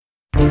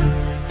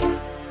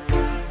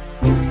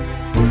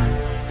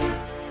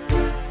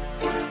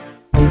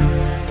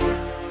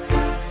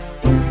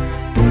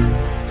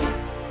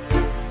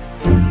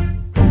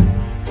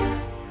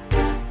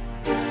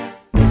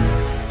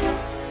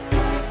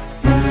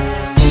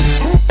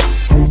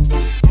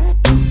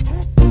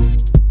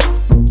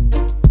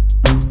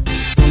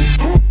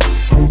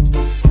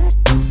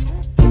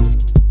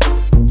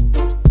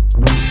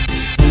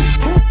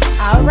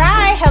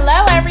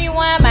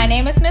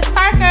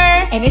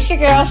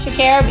your girl,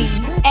 Shakaria B.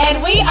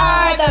 And we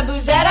are the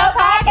Ghetto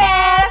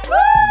Podcast. Woo!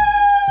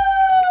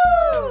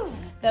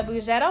 The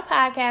Ghetto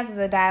Podcast is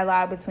a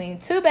dialogue between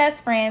two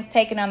best friends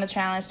taking on the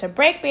challenge to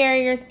break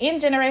barriers,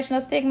 end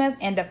generational stigmas,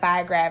 and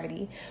defy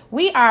gravity.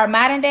 We are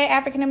modern-day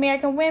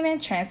African-American women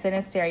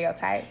transcending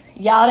stereotypes.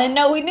 Y'all didn't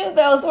know we knew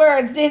those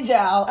words, did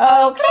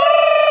y'all? Okay.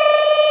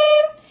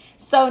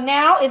 So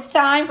now it's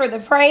time for the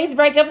praise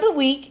break of the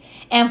week.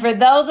 And for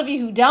those of you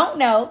who don't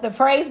know, the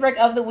praise break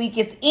of the week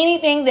is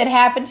anything that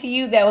happened to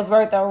you that was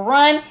worth a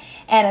run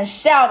and a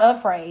shout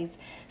of praise.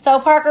 So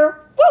Parker,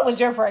 what was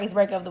your praise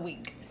break of the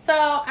week?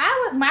 So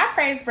my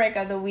praise break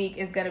of the week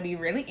is going to be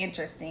really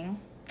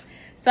interesting.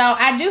 So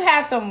I do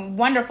have some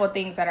wonderful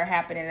things that are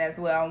happening as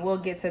well, and we'll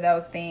get to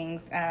those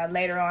things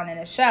later on in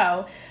the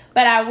show.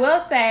 But I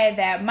will say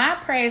that my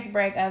praise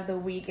break of the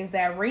week is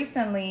that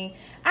recently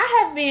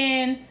I have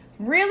been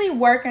really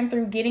working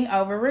through getting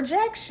over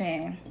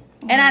rejection.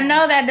 And I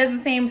know that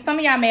doesn't seem, some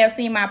of y'all may have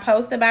seen my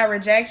post about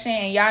rejection,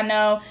 and y'all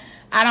know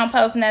I don't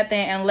post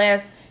nothing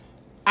unless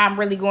I'm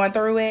really going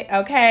through it,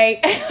 okay?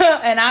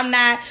 And I'm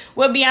not,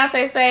 what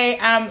Beyonce say,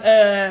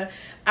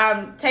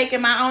 I'm taking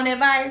my own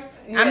advice.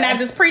 Yeah. I'm not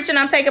just preaching,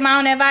 I'm taking my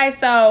own advice.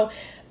 So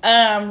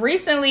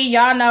recently,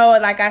 y'all know,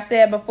 like I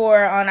said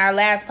before on our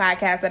last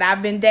podcast, that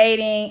I've been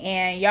dating,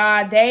 and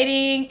y'all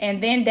dating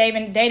and then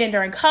dating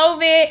during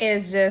COVID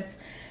is just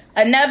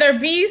another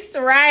beast,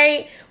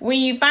 right? When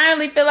you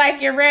finally feel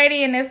like you're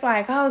ready and it's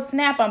like, oh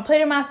snap, I'm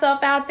putting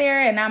myself out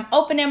there and I'm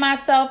opening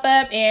myself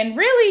up, and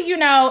really, you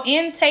know,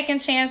 in taking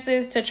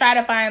chances to try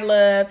to find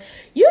love,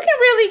 you can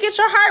really get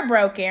your heart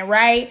broken,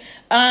 right?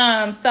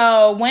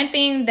 So one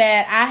thing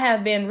that I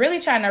have been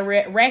really trying to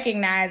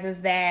recognize is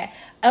that,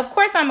 of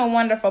course, I'm a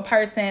wonderful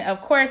person.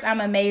 Of course,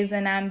 I'm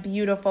amazing. I'm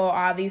beautiful,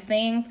 all these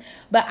things.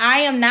 But I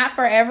am not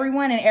for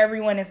everyone, and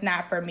everyone is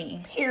not for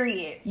me.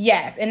 Period.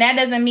 Yes. And that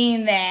doesn't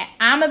mean that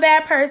I'm a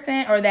bad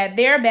person or that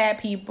they're bad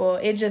people.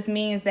 It just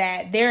means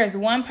that there is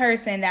one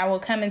person that will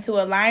come into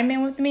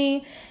alignment with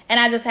me, and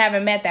I just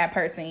haven't met that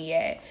person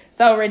yet.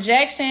 So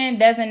rejection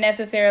doesn't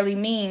necessarily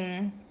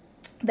mean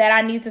that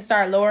I need to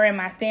start lowering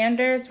my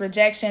standards.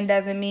 Rejection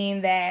doesn't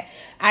mean that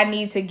I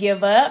need to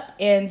give up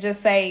and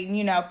just say,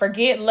 you know,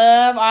 forget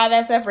love, all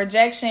that stuff.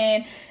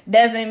 Rejection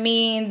doesn't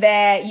mean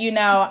that, you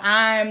know,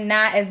 I'm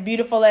not as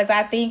beautiful as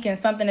I think and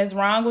something is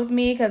wrong with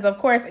me. Because, of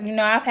course, you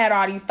know, I've had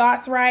all these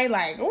thoughts, right?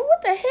 Like,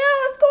 what the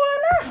hell is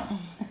going on?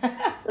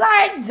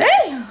 Like,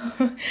 damn. You know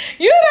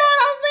what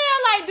I'm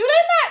saying? Like, do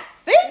they not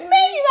see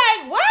me?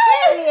 Like,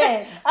 what?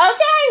 Yeah.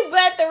 Okay,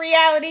 but the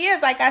reality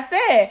is, like I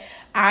said,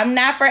 I'm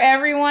not for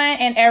everyone,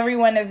 and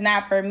everyone is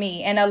not for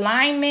me. And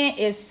alignment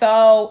is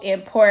so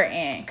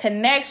important.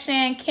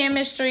 Connection,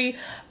 chemistry,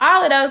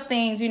 all of those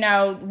things, you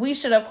know, we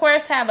should, of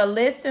course, have a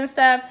list and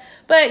stuff.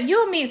 But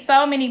you'll meet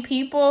so many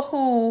people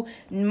who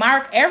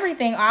mark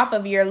everything off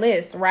of your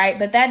list, right?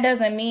 But that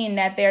doesn't mean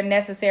that they're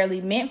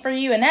necessarily meant for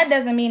you. And that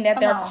doesn't mean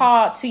that they're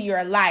called to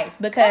your life.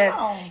 Because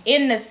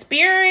in the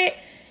spirit,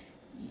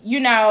 you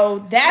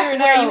know, that's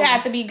spirit where knows. you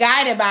have to be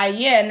guided by.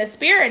 Yeah, and the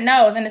spirit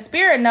knows. And the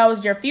spirit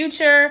knows your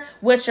future,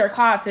 what you're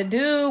called to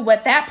do,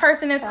 what that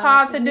person is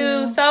called to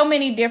do. So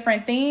many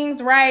different things,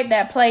 right,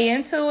 that play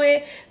into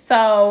it.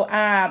 So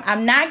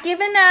I'm not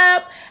giving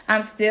up.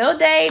 I'm still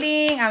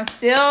dating. I'm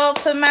still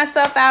putting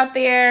myself out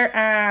there.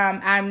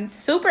 I'm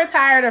super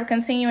tired of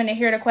continuing to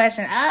hear the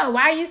question, oh,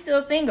 why are you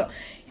still single?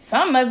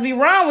 Something must be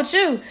wrong with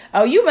you.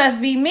 Oh, you must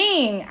be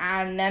mean.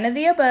 I'm none of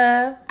the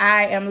above.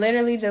 I am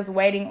literally just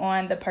waiting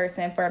on the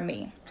person for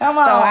me. Come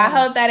on. So I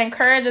hope that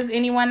encourages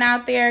anyone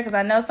out there, because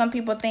I know some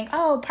people think,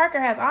 oh, Parker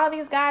has all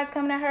these guys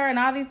coming at her and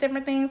all these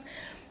different things.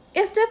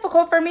 It's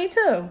difficult for me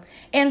too.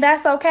 And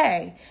that's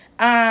okay.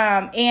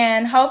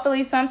 And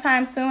hopefully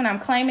sometime soon, I'm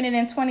claiming it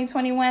in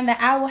 2021, that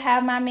I will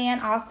have my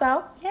man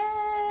also. Yeah.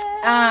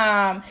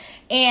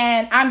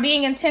 And I'm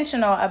being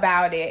intentional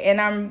about it,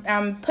 and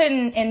I'm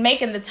putting and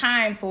making the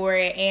time for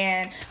it,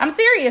 and I'm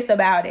serious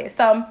about it.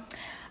 So,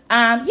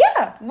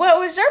 yeah. What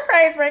was your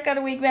praise break of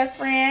the week, best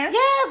friend?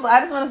 Yes. Well, I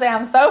just want to say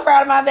I'm so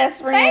proud of my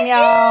best friend, Thank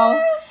y'all.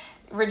 you.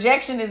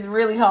 Rejection is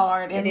really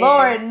hard, and It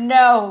Lord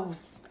knows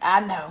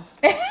I know.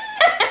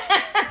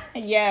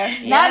 Yeah.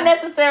 Not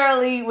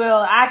necessarily.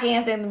 Well, I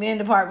can't say in the men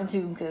department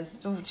too,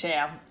 because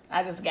child,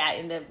 I just got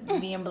into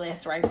being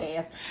blessed right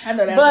there. I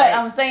know that's but right.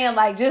 I'm saying,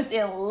 like, just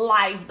in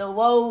life, the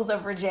woes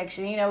of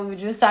rejection. You know, we were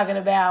just talking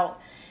about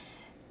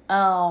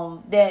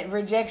that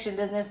rejection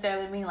doesn't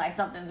necessarily mean like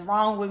something's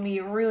wrong with me.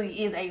 It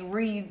really is a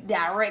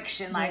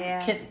redirection,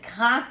 like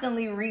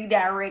constantly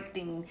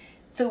redirecting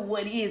to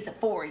what is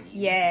for you.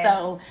 Yes.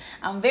 So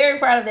I'm very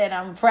proud of that.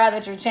 I'm proud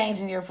that you're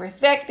changing your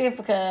perspective,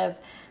 because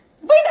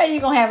we know you're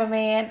going to have a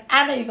man.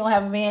 I know you're going to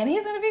have a man.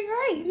 He's going to be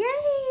great.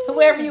 Yay.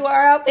 Whoever you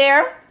are out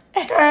there.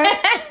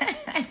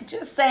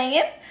 Just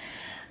saying.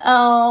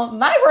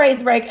 My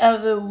praise break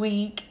of the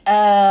week.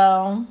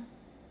 Let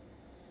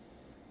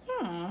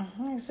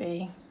me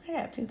see. I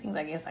got two things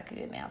I guess I could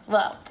announce.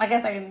 Well, I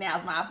guess I can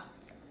announce my.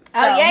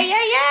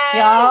 Yeah.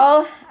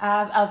 Y'all,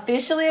 I've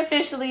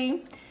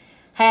officially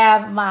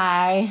have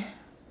my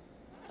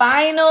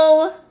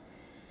final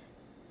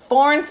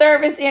foreign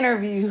service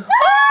interview.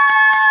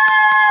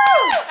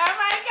 Oh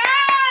my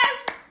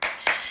gosh!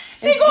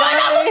 She going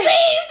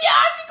overseas,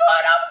 y'all. She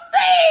going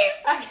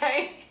overseas.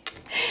 Okay.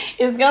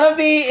 It's going to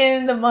be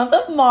in the month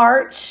of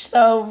March.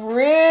 So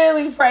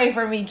really pray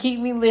for me.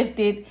 Keep me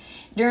lifted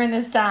during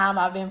this time.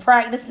 I've been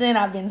practicing.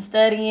 I've been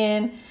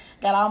studying.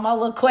 Got all my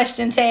little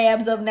question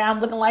tabs up now.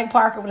 I'm looking like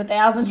Parker with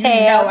 1,000 tabs.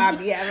 You know I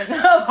be having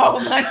a whole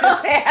bunch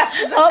of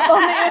tabs up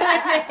on the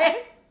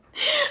internet.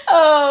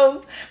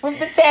 With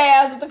the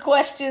tabs, with the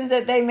questions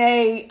that they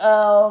may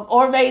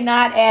or may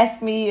not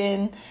ask me.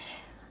 And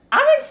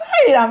I'm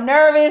excited. I'm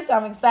nervous.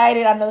 I'm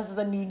excited. I know this is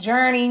a new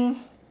journey.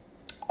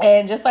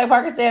 And just like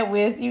Parker said,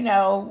 with,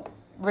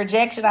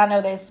 rejection, I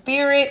know that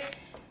Spirit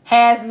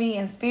has me,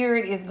 and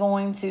Spirit is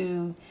going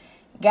to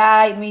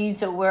guide me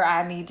to where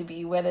I need to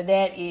be, whether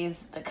that is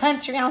the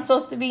country I'm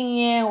supposed to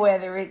be in,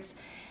 whether it's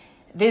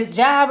this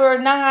job or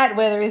not,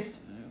 whether it's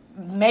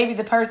maybe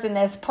the person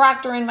that's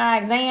proctoring my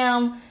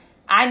exam.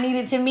 I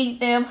needed to meet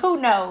them. Who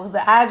knows?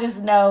 But I just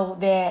know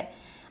that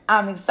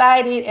I'm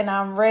excited and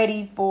I'm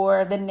ready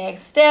for the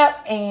next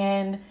step.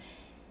 And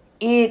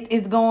it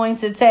is going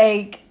to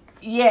take...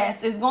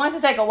 Yes, it's going to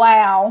take a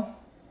while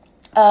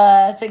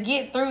to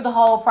get through the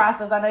whole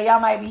process. I know y'all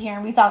might be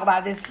hearing me talk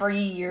about this for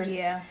years.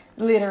 Yeah.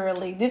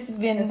 Literally. This has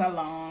been... It's a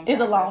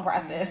long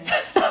process.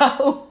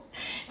 So,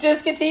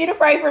 just continue to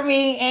pray for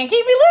me and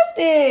keep me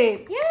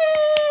lifted. Yay!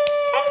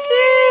 Thank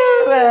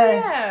you.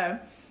 Yeah.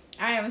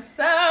 I am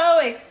so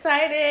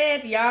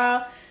excited,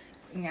 y'all.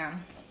 Yeah.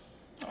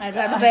 I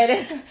tried to say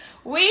this.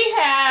 We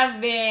have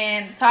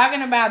been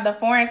talking about the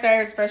foreign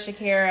service for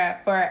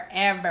Shakaria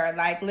forever.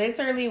 Like,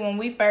 literally, when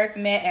we first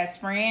met as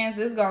friends,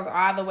 this goes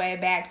all the way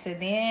back to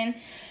then.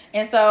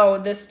 And so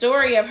the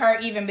story of her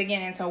even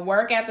beginning to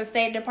work at the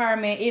State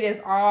Department, it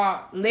is all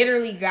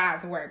literally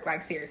God's work.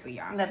 Like, seriously,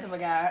 y'all. Nothing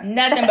but God.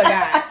 Nothing but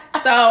God.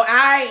 So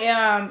I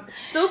am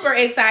super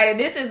excited.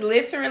 This is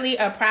literally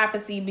a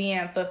prophecy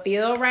being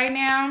fulfilled right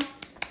now.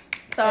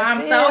 So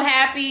I'm so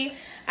happy.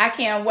 I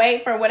can't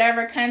wait for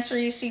whatever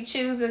country she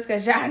chooses,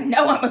 because y'all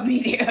know I'm going to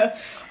be there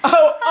all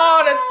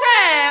the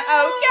time.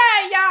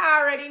 Okay, y'all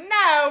already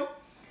know.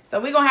 So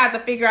we're going to have to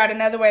figure out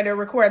another way to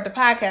record the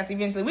podcast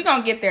eventually. We're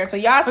going to get there. So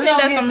y'all send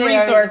us some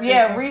resources.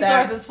 Yeah,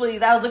 resources,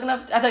 please. I was looking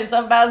up, I told you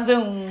something about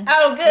Zoom.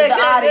 Oh, good.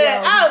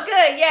 Oh,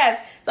 good,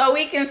 yes. So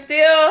we can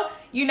still,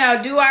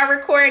 do our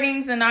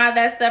recordings and all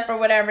that stuff or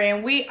whatever.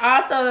 And we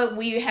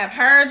have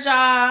heard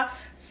y'all.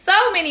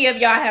 So many of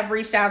y'all have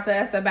reached out to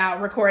us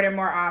about recording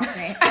more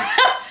often.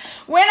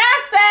 When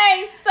I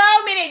say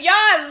so many,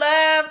 y'all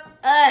love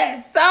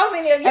us. So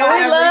many of y'all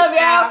have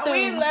reached out.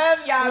 We love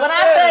y'all When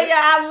I tell y'all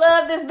I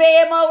love this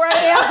bed mode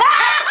right now.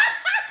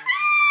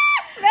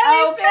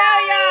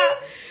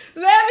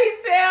 Let me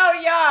tell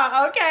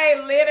y'all. Okay,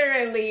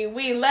 literally,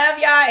 we love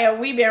y'all and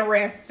we've been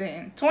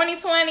resting.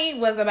 2020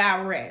 was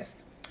about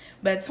rest.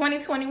 But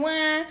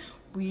 2021...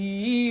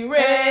 we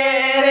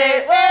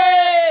ready.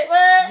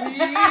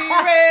 We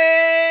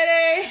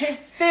ready.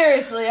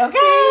 Seriously, okay?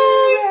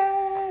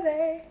 We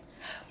ready.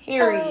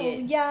 Period.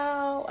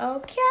 Oh, y'all,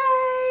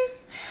 okay.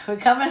 We're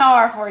coming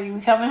hard for you. We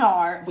coming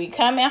hard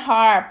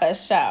for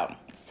sure.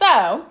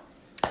 So,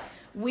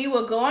 we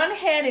will go on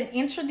ahead and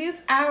introduce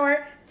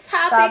our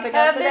topic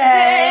of the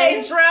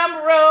day.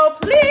 Drum roll,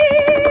 please.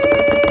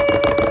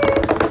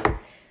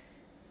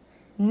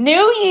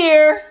 New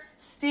year,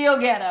 still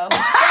ghetto.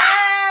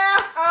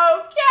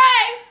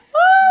 Okay.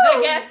 Woo.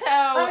 The Ghetto.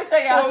 Let me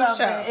tell y'all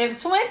something. Show. If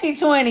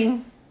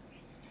 2020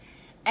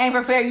 ain't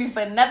prepared you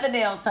for nothing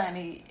else,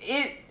 honey,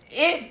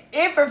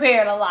 it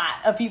prepared a lot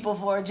of people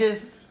for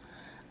just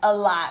a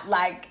lot.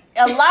 Like,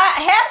 a lot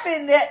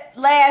happened that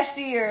last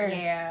year.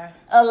 Yeah.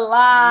 A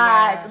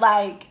lot. Yeah.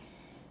 Like,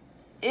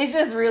 it's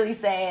just really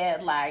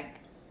sad. Like,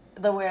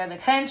 where the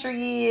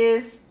country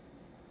is,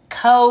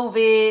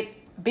 COVID,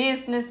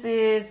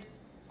 businesses,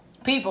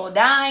 people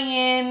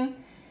dying,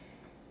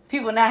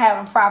 people not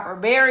having proper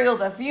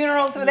burials or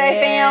funerals for their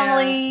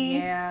family.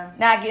 Yeah.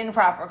 Not getting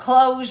proper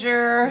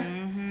closure.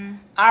 Mm-hmm.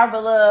 Our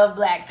beloved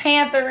Black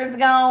Panther is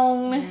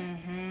gone.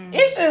 Mm-hmm.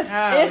 It's just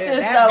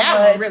so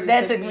much really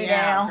that took me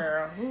down.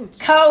 Girl. Ooh,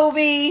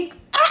 Kobe.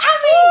 I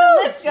mean,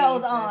 the list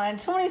goes on.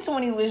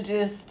 2020 was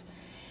just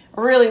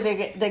really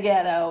the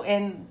ghetto.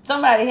 And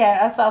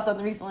I saw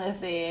something recently that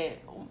said,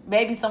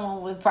 maybe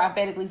someone was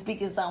prophetically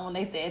speaking something when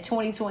they said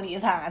 2020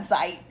 is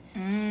hindsight.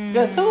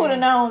 Because who would have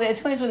known that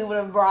 2020 would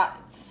have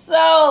brought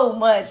so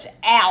much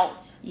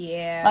out?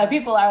 Yeah. Like,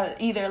 people are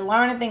either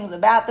learning things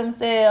about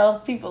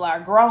themselves, people are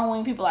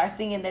growing, people are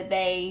seeing that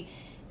they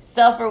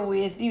suffer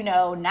with,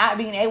 not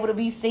being able to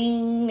be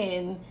seen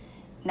and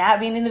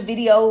not being in the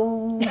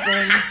videos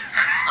and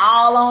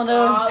all on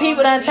the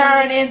people that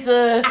turn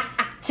into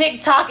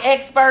TikTok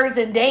experts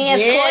and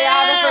dance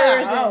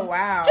choreographers. Oh,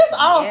 wow. Just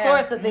all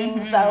sorts of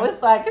things. So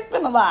it's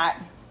been a lot.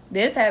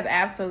 This has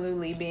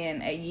absolutely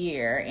been a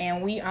year,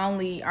 and we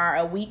only are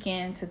a week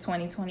into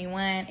 2021,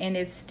 and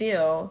it's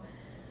still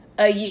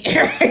a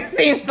year. It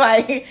seems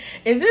like,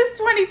 is this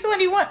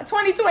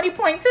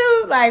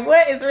 2020.2? Like,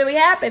 what is really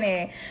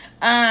happening?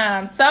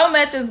 So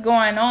much is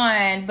going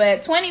on,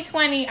 but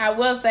 2020, I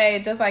will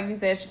say, just like you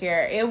said,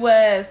 Shakaria, it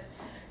was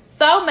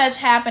so much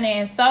happening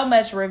and so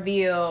much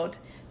revealed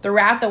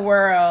throughout the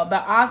world,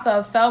 but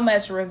also so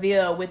much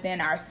revealed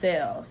within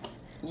ourselves.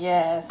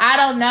 Yes. I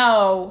don't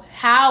know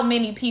how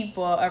many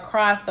people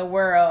across the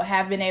world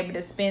have been able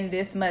to spend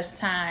this much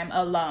time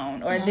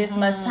alone, or this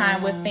much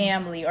time with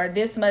family, or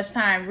this much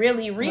time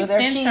really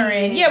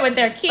recentering with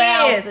their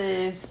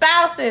kids,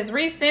 spouses,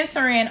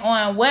 recentering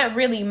on what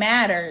really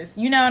matters.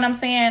 You know what I'm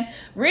saying?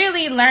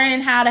 Really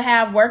learning how to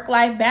have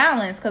work-life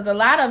balance, because a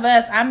lot of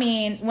us, I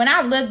mean, when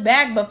I look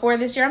back before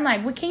this year, I'm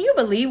like, well, can you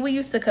believe we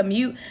used to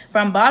commute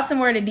from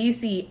Baltimore to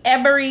DC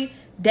every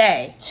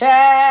day?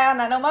 Child,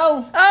 not no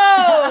more.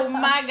 Oh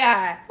my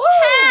God.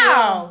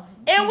 How?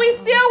 And we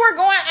still were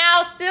going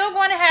out, still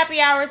going to happy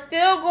hours,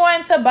 still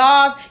going to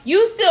balls.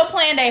 You still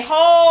planned a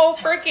whole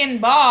freaking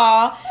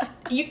ball.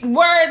 You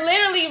were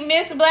literally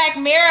Miss Black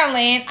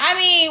Maryland. I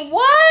mean,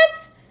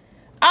 what?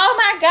 Oh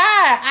my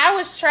God. I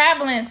was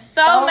traveling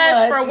so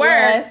much for work.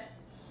 Yes.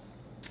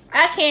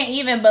 I can't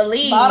even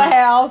believe. Bought a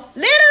house.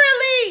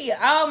 Literally.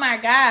 Oh my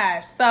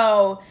gosh.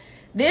 So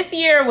this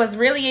year was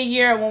really a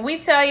year when we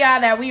tell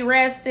y'all that we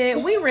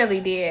rested, we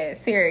really did,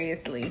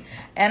 seriously.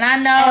 And I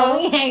know.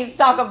 And we ain't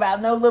talking about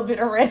no little bit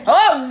of rest.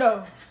 Oh,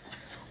 no.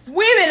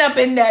 We've been up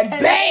in that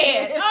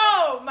bed.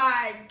 Oh,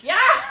 my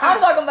God. I'm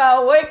talking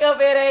about wake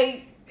up at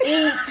 8,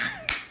 eat,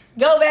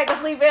 go back to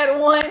sleep at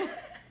 1,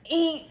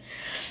 eat,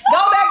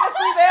 go back to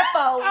sleep at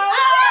 4.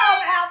 Oh,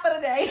 I'm out for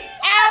the day.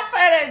 Out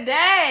for the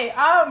day.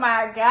 Oh,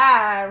 my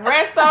God.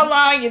 Rest so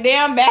long, your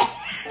damn back.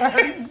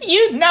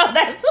 You know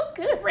that's a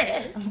good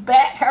rest.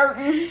 Back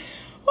hurting.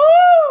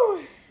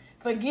 Woo!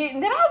 Forgetting.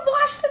 Did I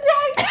wash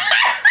today?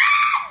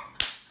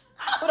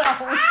 Hold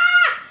on.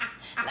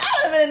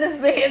 I've been in this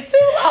bed too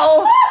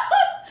long.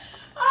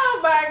 Oh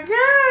my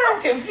God.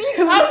 I'm confused.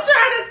 I'm trying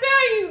to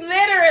tell you,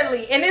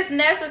 literally. And it's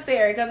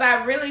necessary, because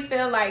I really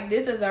feel like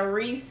this is a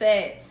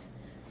reset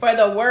for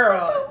the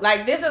world.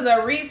 Like, this is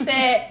a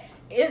reset.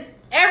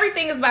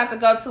 Everything is about to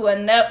go to a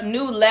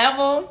new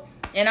level.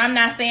 And I'm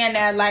not saying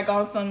that like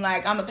on some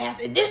like I'm a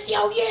pastor. This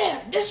your year.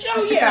 I don't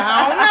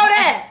know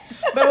that.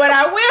 But what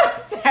I will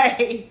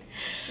say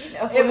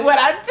is what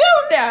I do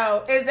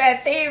know is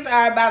that things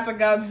are about to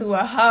go to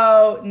a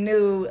whole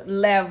new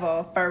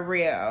level for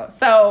real.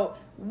 So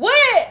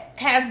what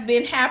has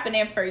been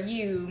happening for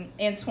you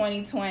in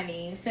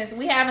 2020 since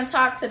we haven't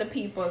talked to the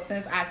people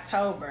since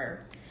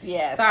October?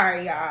 Yes.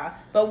 Sorry, y'all.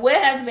 But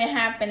what has been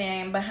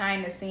happening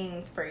behind the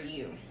scenes for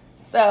you?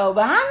 So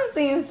behind the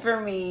scenes for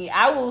me,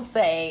 I will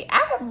say I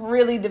have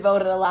really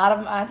devoted a lot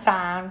of my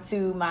time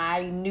to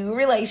my new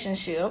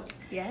relationship.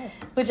 Yes.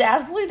 Which I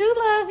absolutely do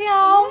love,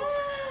 y'all.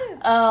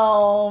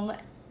 Yes.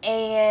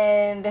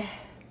 And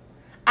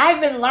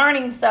I've been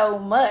learning so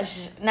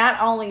much,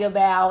 not only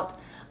about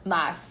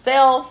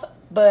myself,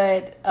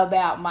 but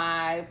about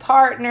my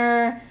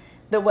partner,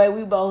 the way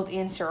we both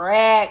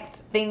interact,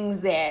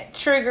 things that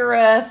trigger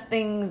us,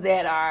 things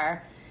that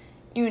are,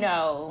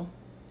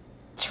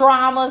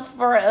 traumas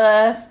for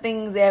us,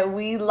 things that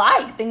we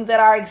like, things that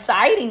are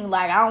exciting.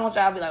 Like, I don't want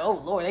y'all to be like, oh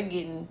Lord, they're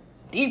getting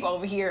deep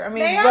over here. I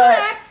mean, they are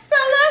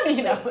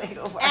absolutely.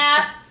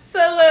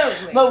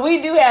 Absolutely. But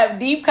we do have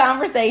deep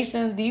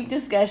conversations, deep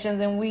discussions,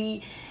 and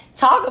we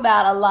talk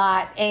about a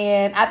lot.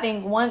 And I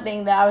think one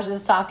thing that I was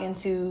just talking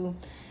to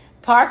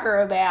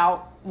Parker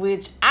about,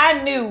 which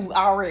I knew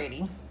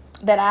already,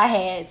 that I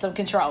had some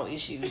control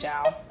issues,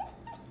 y'all.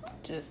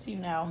 Just,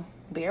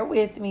 bear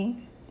with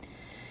me.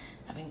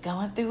 I've been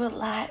going through a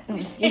lot. I'm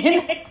just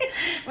kidding.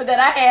 But that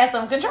I had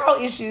some control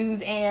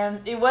issues,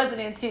 and it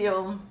wasn't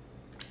until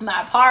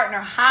my partner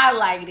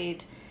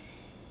highlighted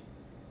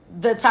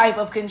the type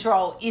of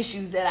control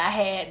issues that I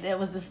had that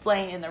was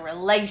displaying in the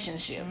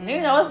relationship. Mm-hmm.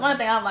 It's one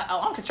thing I'm like,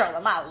 oh, I'm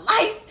controlling my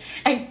life.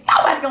 Ain't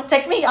nobody gonna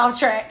take me off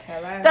track.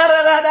 Parker and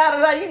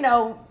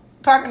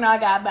I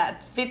got about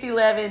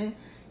 11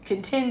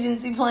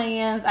 contingency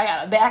plans. I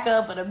got a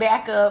backup for the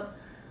backup.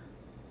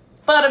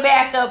 And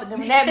then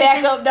when that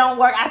backup don't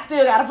work, I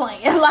still got a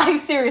plan.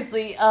 Like,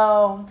 seriously.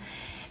 And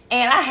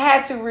I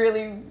had to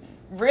really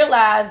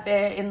realize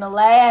that in the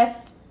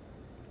last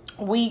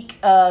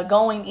week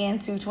going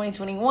into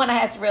 2021, I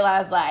had to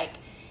realize, like,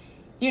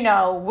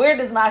 where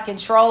does my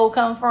control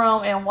come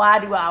from, and why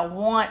do I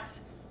want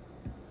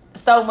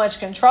so much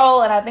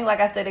control? And I think, like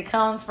I said, it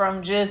comes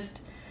from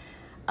just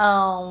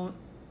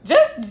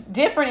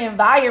different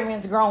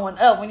environments growing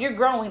up. When you're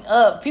growing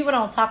up, people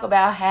don't talk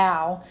about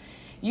how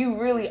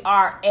you really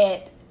are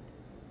at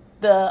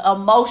the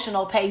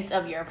emotional pace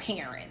of your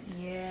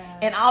parents. Yeah.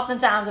 And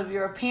oftentimes if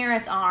your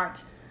parents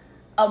aren't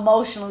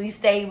emotionally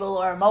stable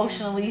or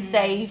emotionally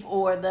safe,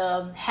 or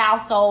the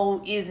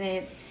household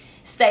isn't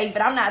safe,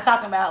 and I'm not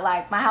talking about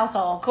like my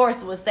household, of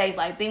course, was safe,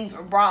 like things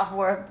were brought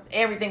forth,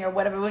 everything or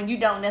whatever, when you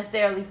don't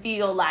necessarily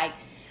feel like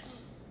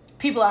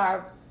people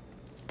are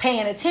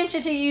paying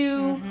attention to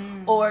you,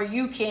 or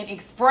you can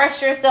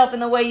express yourself in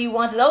the way you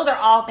want to. Those are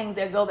all things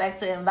that go back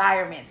to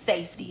environment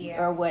safety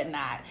or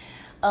whatnot.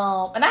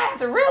 And I had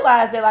to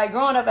realize that, like,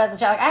 growing up as a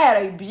child, like, I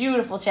had a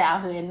beautiful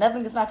childhood.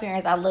 Nothing against my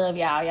parents. I love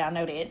y'all. Y'all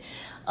know that.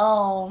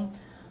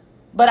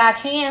 But I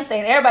can say,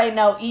 and everybody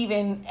know,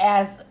 even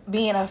as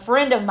being a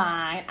friend of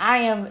mine, I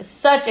am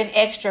such an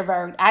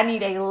extrovert. I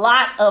need a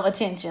lot of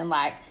attention.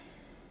 Like,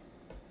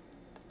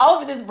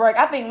 over this break,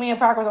 I think me and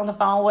Parker was on the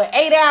phone,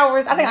 8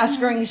 hours? I think I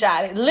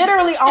screenshot it.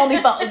 Literally on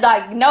the phone.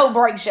 Like, no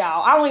breaks,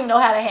 y'all. I don't even know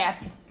how that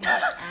happened.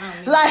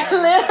 Like,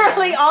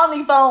 literally on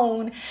the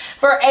phone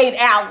for 8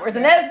 hours.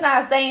 And that's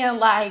not saying,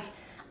 like,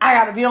 I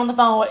got to be on the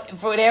phone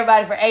with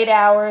everybody for 8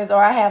 hours,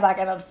 or I have, like,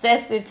 an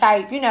obsessive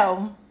type,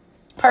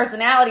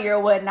 personality or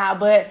whatnot.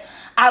 But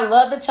I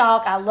love the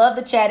talk. I love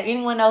the chat. If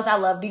anyone knows, I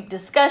love deep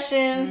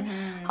discussions.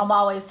 I'm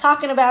always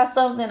talking about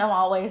something. I'm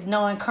always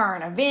knowing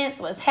current events,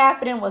 what's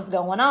happening, what's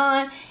going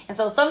on. And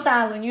so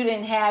sometimes when you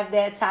didn't have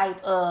that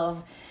type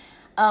of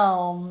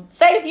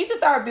safety, you just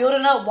start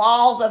building up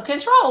walls of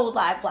control.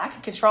 Like, well, I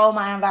can control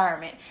my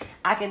environment.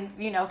 I can,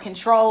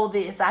 control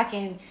this. I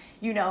can,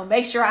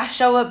 make sure I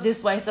show up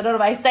this way so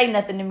nobody say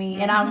nothing to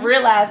me. And I'm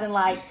realizing,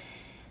 like,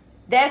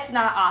 that's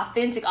not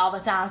authentic all the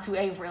time to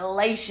a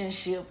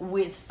relationship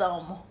with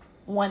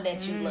someone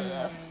that you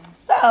love.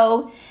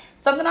 So,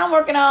 something I'm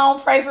working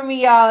on. Pray for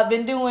me, y'all. I've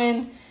been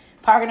doing,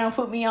 Parker done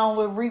put me on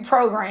with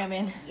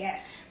reprogramming.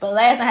 Yes. But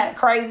last night I had a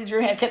crazy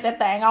dream. I had to cut that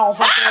thing off.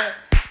 I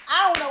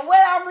don't know what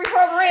I'm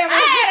reprogramming. I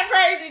had a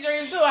crazy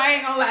dream too. I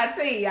ain't gonna lie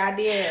to you. I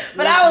did.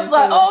 But I was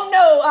like, oh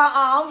no,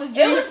 I was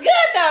dreaming. It was good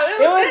though.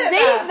 It was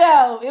deep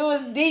though. It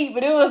was deep,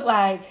 but it was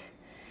like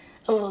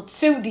a little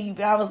too deep.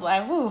 I was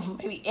like, whew,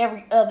 maybe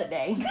every other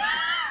day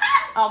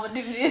I'm gonna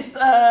do this.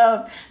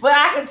 But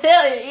I can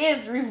tell it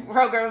is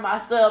reprogramming my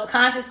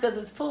subconscious, because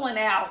it's pulling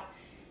out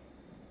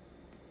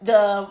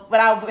what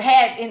I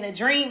had in the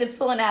dream. Is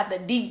pulling out the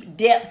deep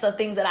depths of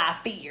things that I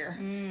fear.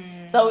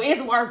 So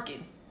it's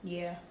working.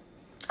 Yeah.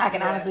 I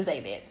can honestly say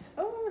that.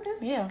 Oh, this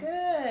is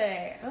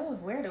good. Oh,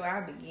 where do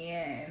I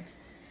begin?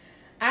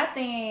 I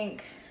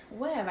think,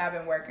 what have I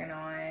been working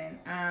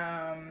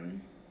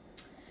on?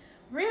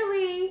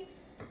 Really,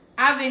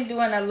 I've been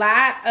doing a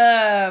lot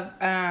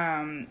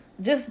of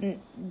just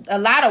a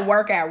lot of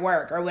work at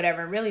work or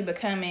whatever, really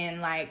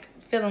becoming like,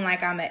 feeling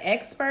like I'm an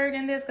expert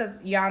in this, because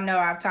y'all know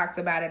I've talked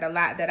about it a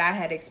lot, that I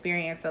had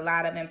experienced a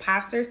lot of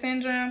imposter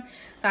syndrome.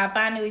 So I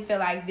finally feel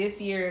like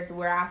this year is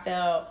where I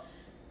felt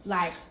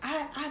like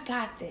I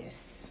got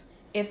this,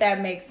 if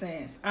that makes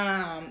sense.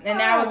 And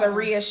that was a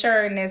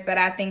reassuredness that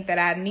I think that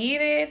I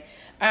needed.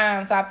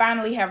 So I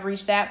finally have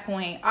reached that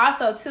point.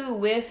 Also too,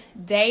 with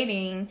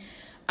dating,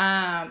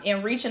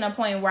 and reaching a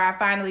point where I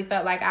finally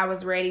felt like I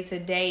was ready to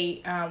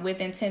date with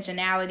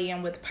intentionality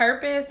and with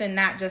purpose, and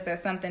not just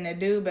as something to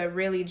do, but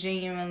really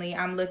genuinely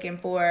I'm looking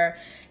for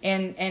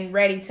and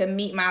ready to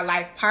meet my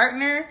life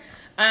partner.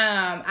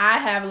 I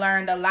have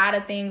learned a lot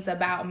of things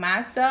about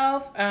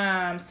myself.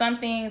 Some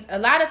things, a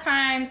lot of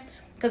times,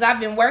 because I've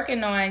been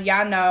working on,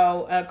 y'all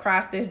know,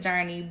 across this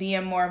journey,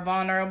 being more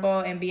vulnerable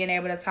and being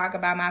able to talk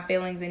about my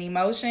feelings and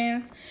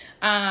emotions.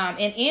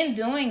 And in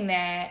doing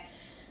that,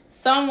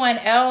 someone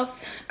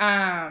else,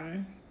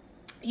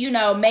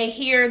 may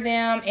hear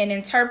them and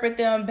interpret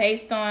them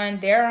based on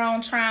their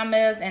own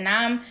traumas. And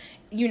I'm,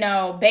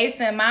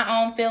 basing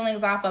my own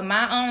feelings off of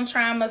my own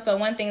trauma. So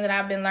one thing that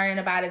I've been learning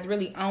about is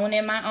really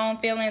owning my own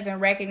feelings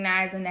and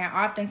recognizing that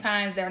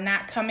oftentimes they're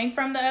not coming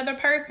from the other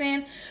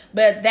person,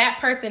 but that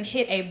person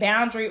hit a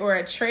boundary or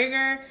a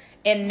trigger.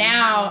 And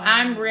now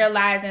I'm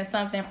realizing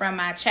something from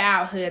my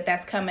childhood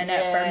that's coming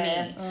up for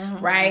me,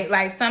 right?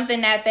 Like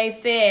something that they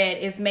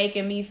said is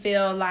making me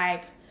feel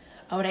like,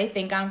 oh, they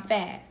think I'm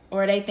fat.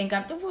 Or they think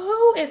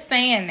who is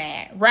saying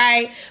that,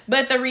 right?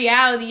 But the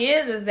reality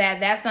is that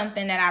that's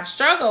something that I've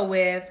struggled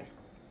with,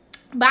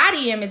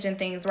 body image and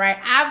things, right?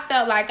 I've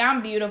felt like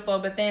I'm beautiful,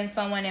 but then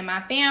someone in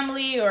my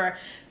family or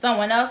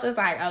someone else is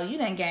like, oh, you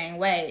done gained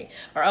weight,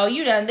 or oh,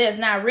 you done this.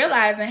 Not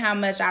realizing how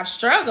much I've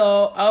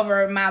struggled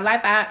over my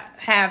life. I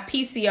have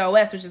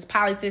PCOS, which is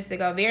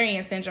polycystic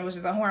ovarian syndrome, which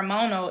is a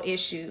hormonal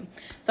issue.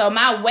 So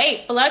my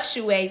weight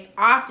fluctuates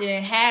often,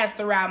 and has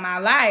throughout my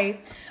life.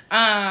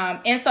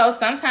 And so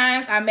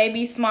sometimes I may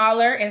be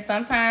smaller and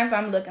sometimes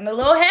I'm looking a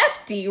little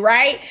hefty,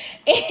 right?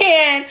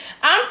 And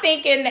I'm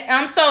thinking,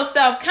 I'm so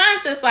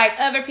self-conscious, like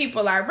other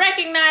people are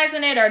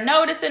recognizing it or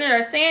noticing it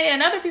or saying it.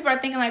 And other people are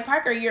thinking like,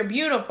 Parker, you're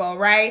beautiful,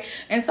 right?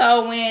 And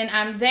so when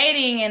I'm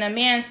dating and a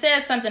man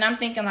says something, I'm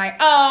thinking like,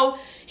 oh,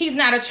 he's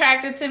not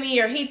attracted to me,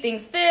 or he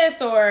thinks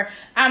this, or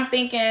I'm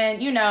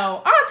thinking,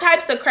 all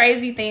types of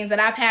crazy things that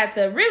I've had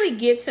to really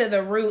get to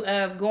the root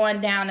of,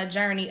 going down a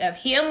journey of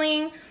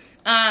healing.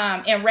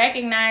 And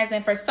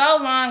recognizing for so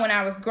long when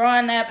I was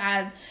growing up,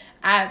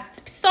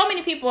 So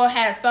many people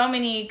had so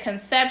many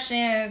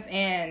conceptions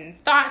and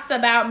thoughts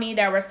about me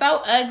that were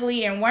so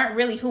ugly and weren't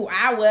really who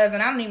I was,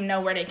 and I don't even know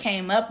where they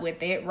came up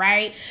with it,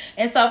 right?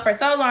 And so for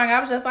so long, I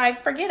was just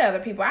like, forget other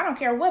people. I don't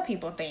care what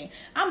people think.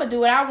 I'm going to do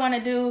what I want to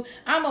do.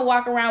 I'm going to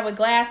walk around with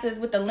glasses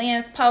with the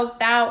lens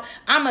poked out.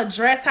 I'm going to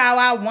dress how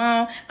I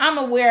want. I'm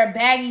going to wear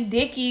baggy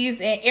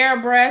dickies and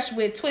airbrush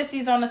with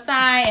twisties on the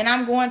side, and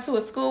I'm going to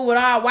a school with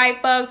all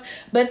white folks.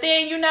 But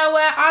then, you know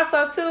what?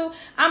 Also, too,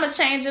 I'm going to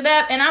change it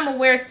up, and I'm going to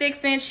wear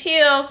 6-inch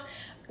heels,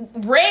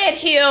 red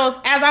heels,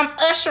 as I'm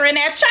ushering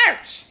at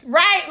church,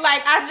 right?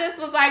 Like, I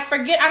just was like,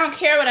 forget, I don't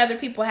care what other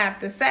people have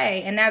to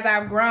say. And as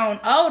I've grown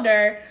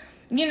older,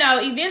 you know,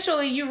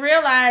 eventually you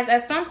realize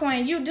at some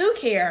point you do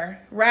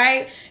care,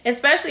 right?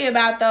 Especially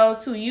about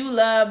those who you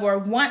love or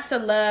want to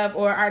love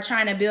or are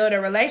trying to build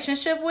a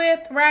relationship with,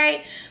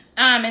 right?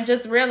 And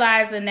just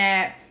realizing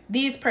that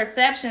these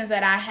perceptions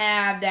that I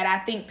have that I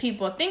think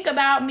people think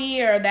about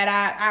me or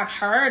that I've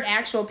heard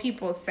actual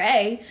people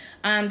say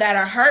that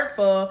are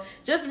hurtful,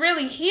 just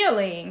really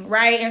healing,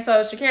 right? And so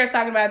Shakira's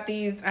talking about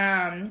these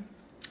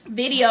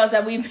videos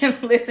that we've been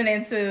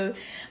listening to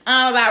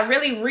about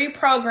really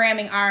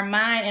reprogramming our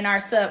mind and our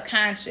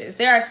subconscious.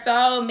 There are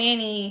so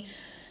many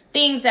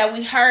things that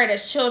we heard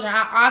as children.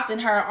 I often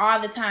heard all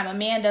the time, a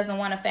man doesn't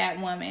want a fat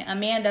woman. A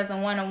man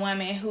doesn't want a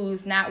woman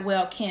who's not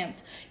well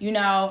kempt. You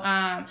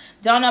know,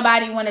 don't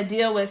nobody want to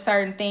deal with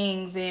certain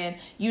things. And,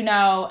 you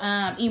know,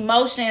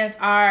 emotions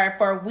are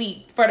for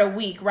the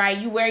weak, right?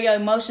 You wear your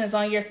emotions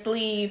on your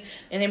sleeve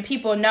and then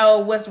people know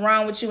what's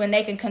wrong with you and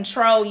they can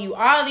control you.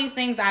 All these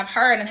things I've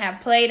heard and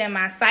have played in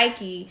my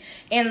psyche.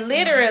 And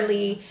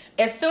literally,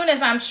 as soon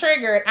as I'm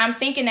triggered, I'm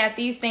thinking that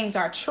these things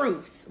are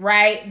truths,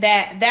 right?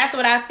 That's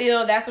what I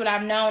feel. That's what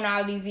I've known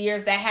all these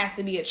years. That has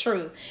to be a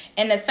truth.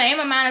 And the same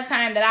amount of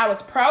time that I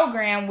was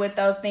programmed with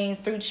those things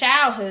through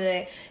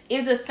childhood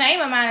is the same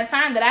amount of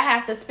time that I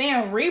have to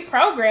spend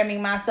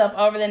reprogramming myself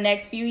over the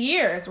next few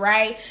years,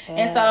 right? Yes.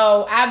 And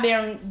so I've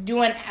been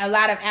doing a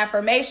lot of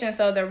affirmation.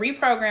 So the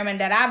reprogramming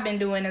that I've been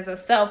doing is a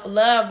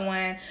self-love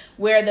one,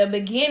 where the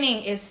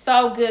beginning is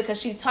so good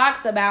because she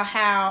talks about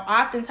how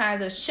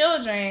oftentimes as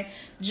children,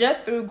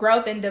 just through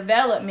growth and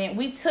development,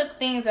 we took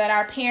things that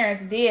our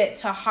parents did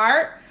to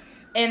heart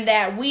and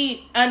that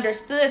we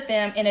understood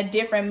them in a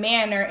different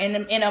manner,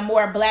 in a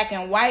more black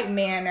and white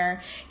manner,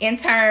 in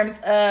terms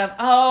of,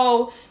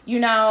 oh, you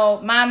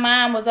know, my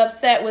mom was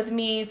upset with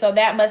me, so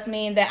that must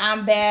mean that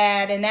I'm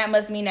bad, and that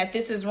must mean that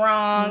this is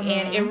wrong.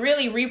 And it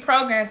really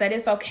reprograms that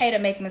it's okay to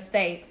make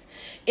mistakes.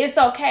 It's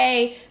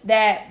okay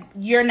that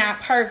you're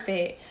not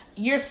perfect.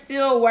 You're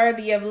still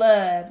worthy of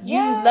love. You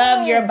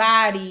love your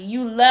body.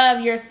 You love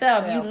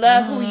yourself. You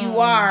love who you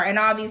are and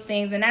all these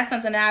things. And that's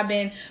something that I've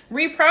been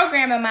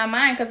reprogramming my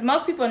mind, because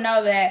most people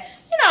know that,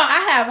 you know,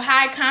 I have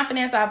high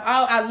confidence.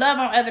 I love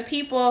on other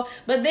people,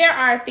 but there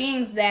are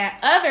things that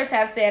others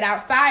have said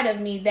outside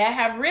of me that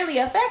have really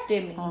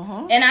affected me.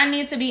 And I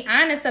need to be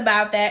honest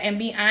about that and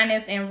be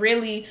honest and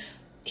really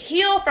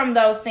heal from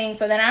those things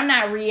so that I'm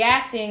not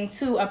reacting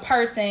to a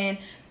person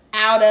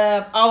out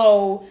of,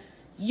 oh,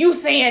 you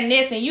saying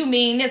this and you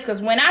mean this. Because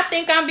when I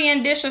think I'm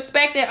being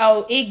disrespected,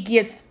 oh, it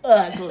gets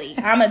ugly.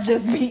 I'ma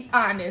just be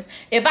honest.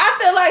 If I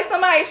feel like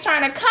somebody's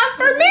trying to come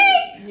for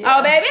me,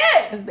 oh, baby,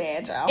 it's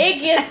bad, y'all. It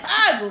gets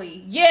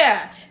ugly.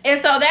 Yeah.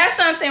 And so that's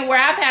something where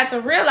I've had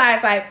to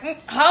realize,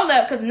 like, hold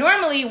up. Because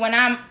normally when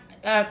I'm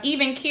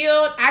even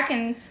killed, I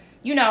can,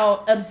 you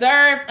know,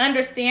 observe,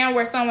 understand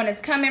where someone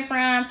is coming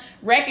from,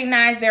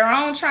 recognize their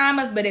own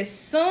traumas. But as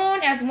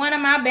soon as one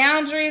of my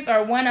boundaries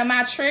or one of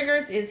my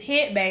triggers is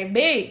hit,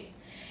 baby,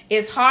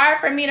 it's hard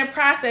for me to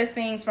process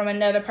things from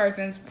another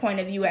person's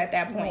point of view at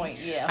that point.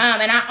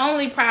 And I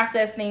only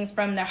process things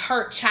from the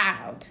hurt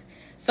child.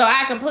 So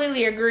I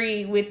completely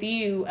agree with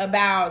you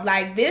about,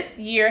 like, this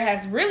year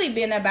has really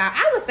been about,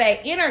 I would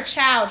say, inner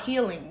child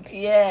healing.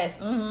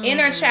 Yes.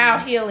 Inner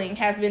child healing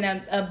has been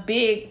a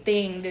big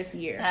thing this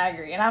year. I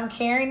agree. And I'm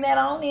carrying that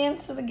on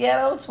into the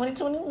Ghetto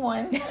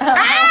 2021.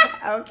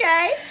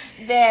 Okay.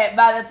 That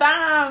by the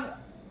time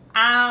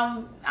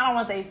I don't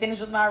want to say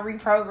finished with my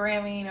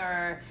reprogramming,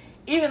 or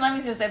even, let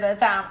me just say, by the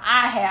time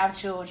I have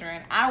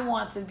children, I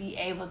want to be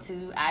able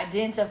to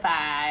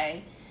identify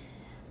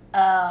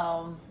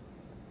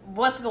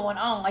what's going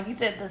on. Like you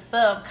said, the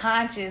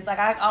subconscious. Like,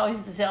 I always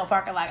used to tell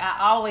Parker, like, I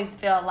always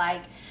felt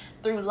like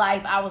through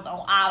life I was on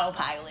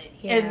autopilot.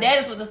 And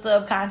that is what the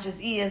subconscious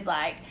is.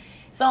 Like,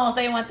 someone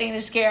say one thing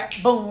to scare,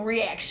 boom,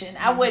 reaction.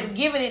 I wasn't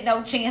giving it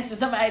no chance to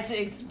somebody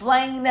to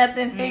explain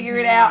nothing, figure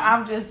it out.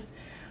 I'm just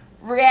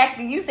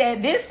reacting. You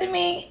said this to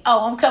me,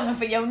 oh, I'm coming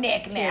for your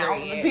neck now.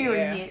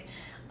 Period.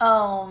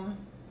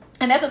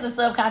 And that's what the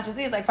subconscious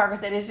is. Like Parker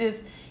said, it's just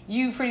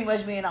you pretty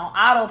much being on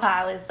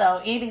autopilot.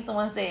 So anything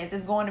someone says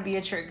is going to be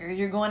a trigger.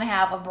 You're going to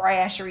have a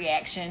brash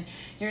reaction.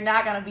 You're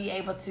not going to be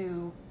able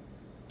to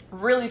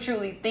really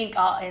truly think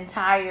our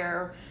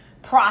entire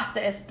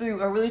process through,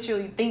 or really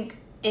truly think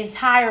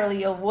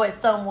entirely of what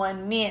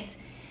someone meant,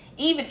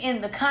 even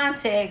in the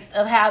context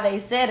of how they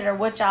said it or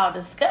what y'all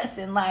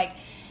discussing. Like,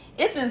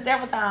 it's been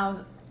several times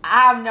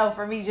I know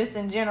for me, just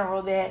in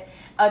general, that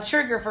a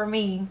trigger for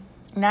me,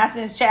 not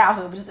since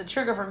childhood, but just a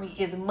trigger for me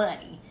is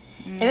money.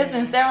 And it's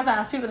been several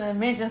times people have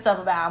mentioned stuff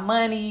about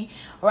money,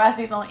 or I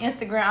see it on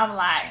Instagram. I'm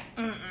like,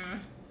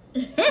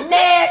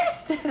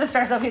 next. The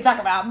start stuff here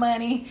talking about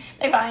money.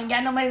 They probably ain't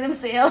got no money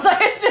themselves. Like,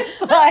 it's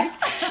just like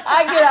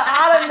I get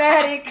an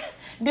automatic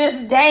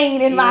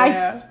disdain in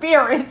my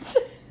spirit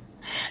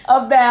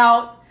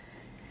about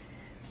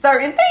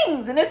certain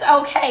things, and it's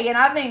okay. And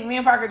I think me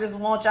and Parker just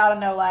want y'all to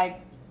know, like,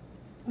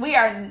 we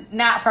are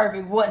not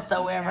perfect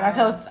whatsoever.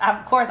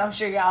 Of course, I'm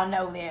sure y'all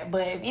know that.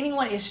 But if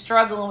anyone is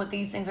struggling with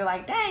these things, they're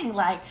like, dang,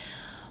 like,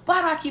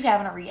 why do I keep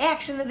having a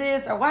reaction to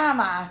this? Or why am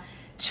I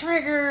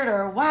triggered?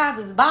 Or why is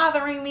this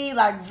bothering me?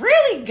 Like,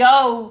 really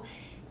go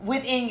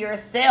within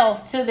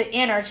yourself to the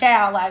inner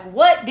child. Like,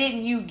 what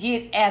didn't you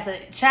get as a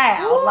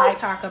child? Ooh, like,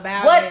 talk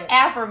about what it.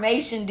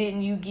 affirmation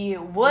didn't you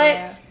get?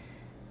 What,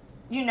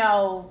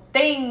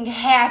 thing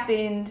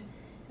happened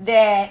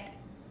that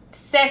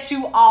set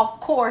you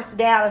off course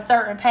down a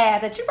certain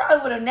path that you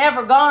probably would have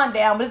never gone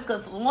down, but it's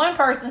because one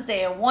person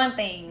said one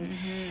thing.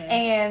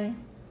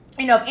 And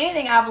if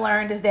anything I've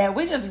learned is that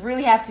we just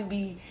really have to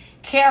be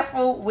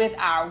careful with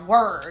our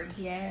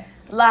words. Yes.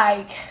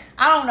 Like,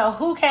 I don't know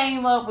who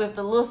came up with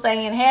the little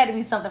saying, it had to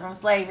be something from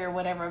slavery or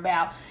whatever,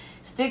 about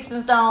sticks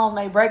and stones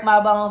may break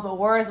my bones, but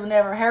words will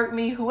never hurt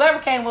me. Whoever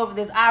came up with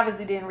this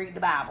obviously didn't read the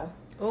Bible.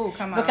 Oh,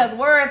 come on. Because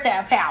words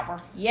have power.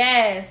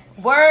 Yes.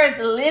 Words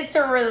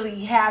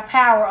literally have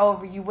power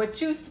over you. What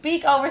you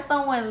speak over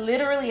someone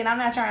literally, and I'm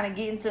not trying to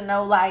get into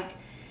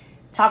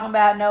talking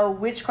about no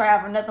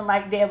witchcraft or nothing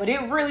like that, but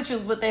it really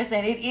truly is what they're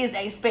saying. It is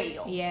a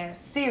spell.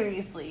 Yes.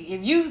 Seriously.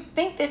 If you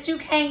think that you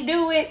can't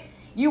do it,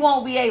 you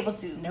won't be able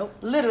to. Nope.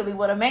 Literally,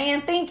 what a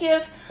man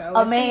thinketh, so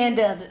a man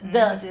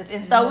does it.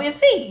 And so is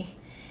he.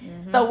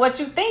 So what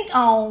you think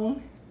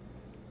on,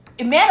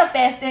 it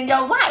manifests in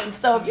your life.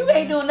 So if you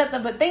ain't doing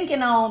nothing but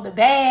thinking on the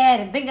bad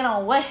and thinking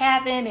on what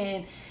happened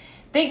and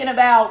thinking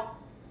about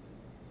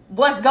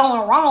what's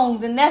going wrong,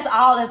 then that's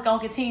all that's going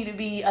to continue to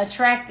be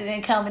attracted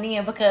and coming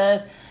in,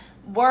 because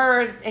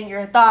words and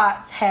your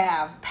thoughts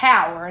have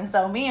power. And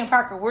so me and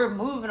Parker, we're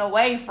moving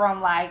away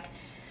from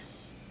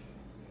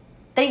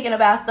thinking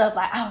about stuff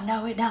like, oh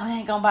no, it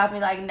ain't gonna bother me.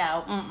 Like,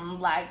 no,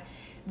 like,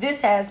 this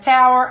has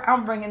power.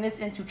 I'm bringing this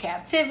into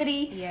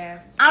captivity.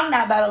 Yes. I'm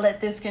not about to let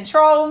this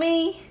control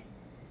me.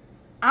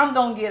 I'm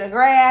going to get a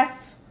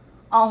grasp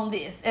on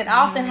this. And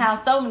often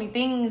how so many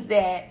things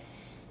that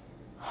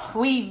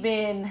we've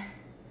been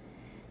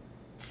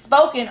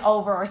spoken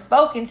over or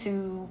spoken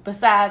to,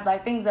 besides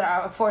things that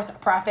are, of course,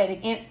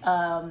 prophetic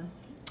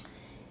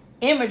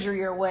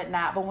imagery or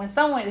whatnot. But when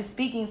someone is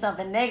speaking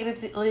something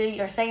negatively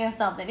or saying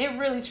something, it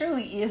really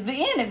truly is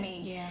the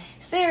enemy. Yeah.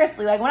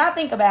 Seriously. Like, when I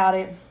think about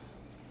it,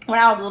 when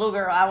I was a little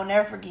girl, I will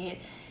never forget,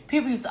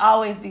 people used to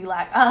always be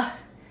like,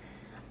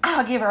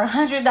 I'll give her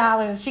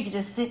 $100 and she could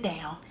just sit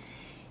down.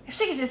 If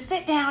she could just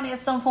sit down at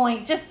some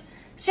point,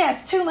 she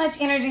has too much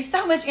energy,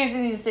 so much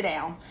energy to sit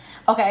down.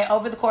 Okay,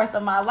 over the course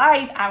of my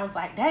life, I was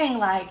like,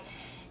 dang,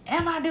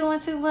 am I doing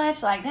too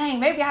much? Dang,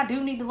 maybe I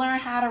do need to learn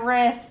how to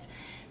rest.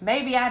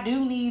 Maybe I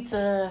do need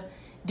to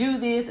do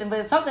this.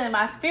 But something in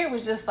my spirit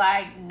was just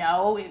like,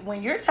 no,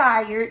 when you're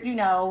tired,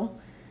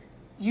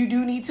 you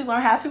do need to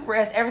learn how to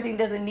rest. Everything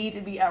doesn't need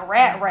to be a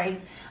rat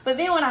race. But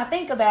then when I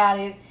think about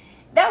it,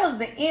 that was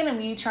the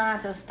enemy trying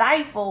to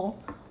stifle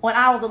when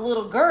I was a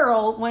little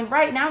girl, when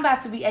right now I'm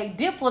about to be a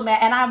diplomat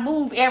and I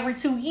move every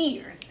 2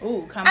 years.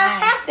 Ooh, come on. I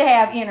have to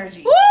have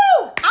energy.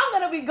 Woo! I'm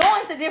going to be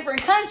going to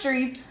different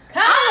countries.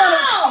 Come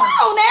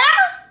on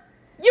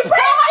now. You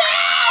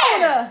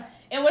preaching!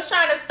 And was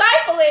trying to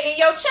stifle it in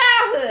your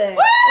childhood.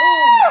 Woo!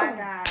 Oh, my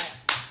God.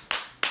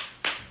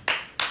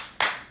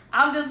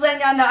 I'm just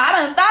letting y'all know, I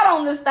done thought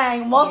on this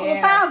thing multiple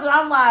times, and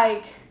I'm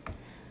like,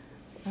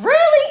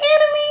 really,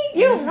 enemy?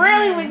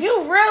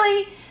 You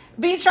really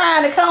be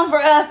trying to come for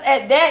us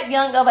at that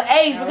young of an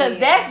age? Because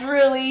that's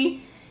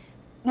really,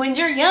 when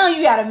you're young,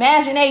 you got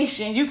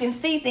imagination. You can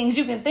see things,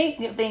 you can think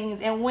of things.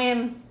 And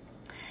when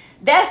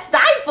that's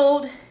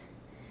stifled,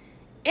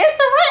 it's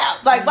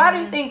a wrap. Why do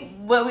you think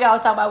what we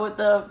always talk about with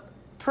the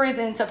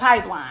prison to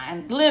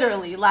pipeline?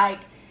 Literally,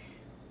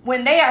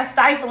 when they are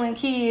stifling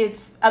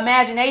kids'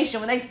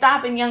 imagination, when they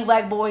stopping young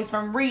black boys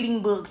from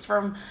reading books,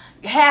 from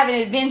having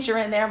adventure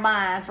in their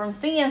mind, from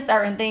seeing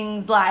certain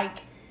things,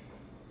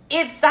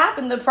 it's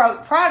stopping the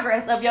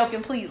progress of your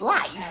complete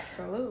life.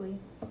 Absolutely.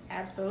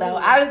 So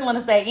I just want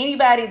to say,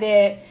 anybody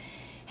that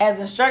has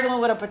been struggling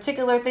with a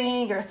particular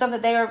thing or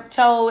something they were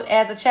told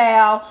as a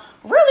child,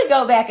 really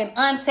go back and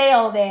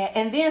untell that,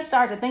 and then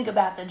start to think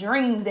about the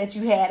dreams that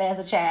you had as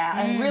a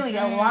child, and really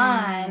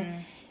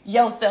align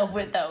yourself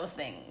with those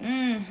things.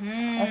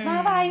 That's my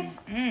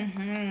advice.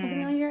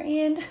 Anything on your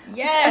end?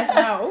 Yes.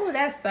 No. Ooh,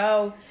 that's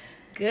so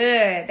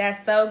good.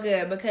 That's so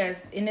good, because,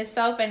 and it's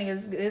so funny,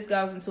 because this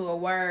goes into a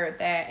word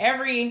that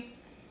every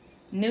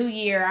new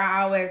year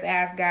I always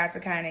ask God to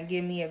kind of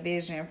give me a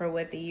vision for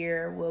what the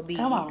year will be.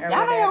 Come on, y'all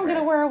don't get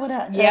a word with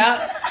us.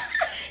 Yep.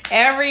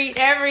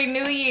 every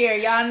new year,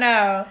 y'all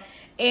know.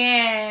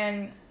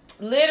 And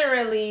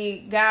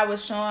literally, God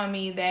was showing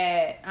me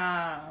that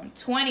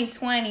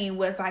 2020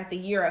 was like the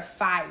year of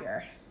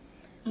fire.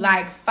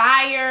 Like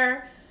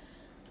fire,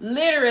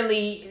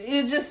 literally,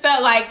 it just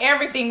felt like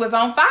everything was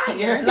on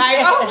fire. Like,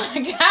 oh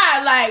my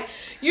God, like,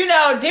 you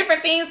know,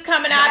 different things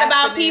coming out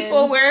about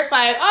people where it's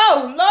like,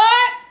 oh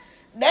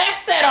Lord,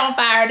 that's set on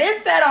fire,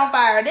 this set on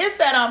fire, this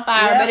set on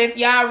fire. But if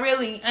y'all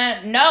really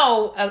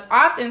know,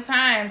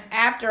 oftentimes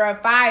after a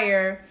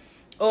fire,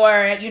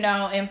 or, you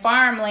know, in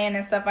farmland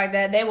and stuff like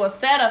that, they will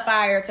set a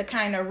fire to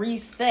kind of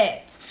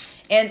reset.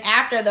 And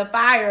after the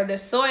fire, the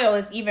soil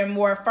is even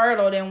more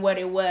fertile than what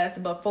it was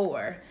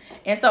before.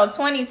 And so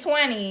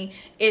 2020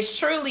 is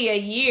truly a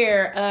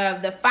year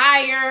of the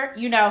fire,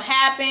 you know,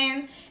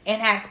 happened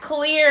and has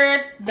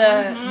cleared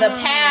the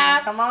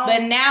path.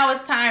 But now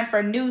it's time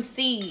for new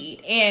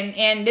seed.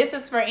 And this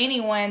is for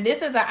anyone.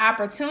 This is an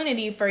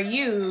opportunity for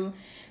you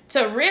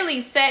to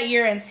really set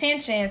your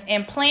intentions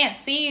and plant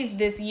seeds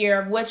this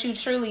year of what you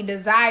truly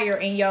desire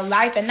in your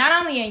life. And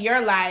not only in your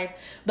life,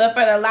 but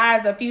for the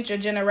lives of future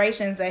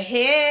generations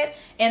ahead.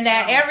 And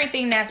that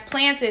everything that's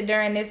planted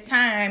during this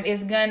time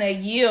is going to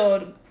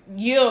yield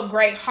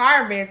great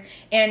harvest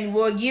and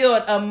will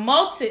yield a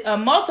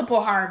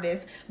multiple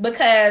harvest,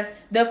 because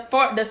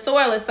the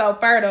soil is so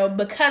fertile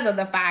because of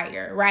the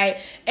fire, right?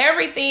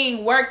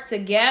 Everything works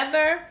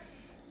together.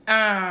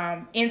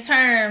 In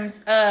terms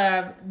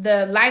of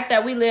the life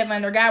that we live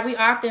under God, we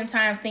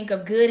oftentimes think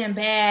of good and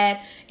bad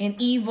and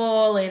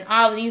evil and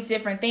all of these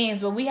different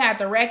things, but we have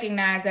to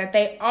recognize that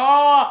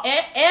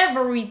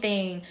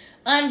everything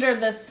under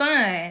the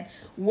sun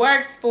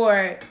works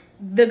for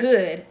the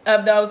good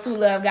of those who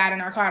love God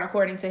and are called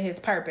according to his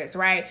purpose,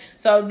 right?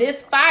 So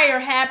this fire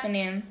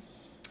happening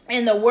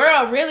and the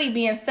world really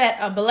being set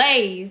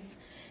ablaze,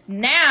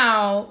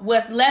 now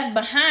what's left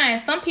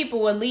behind, some people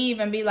will leave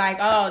and be like,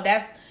 oh,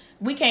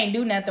 we can't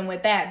do nothing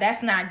with that.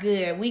 That's not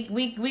good.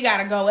 We got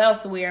to go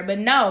elsewhere. But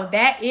no,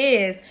 that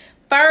is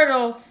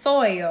fertile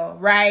soil,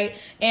 right?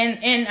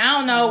 And I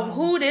don't know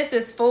who this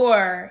is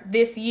for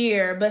this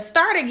year, but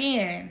start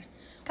again.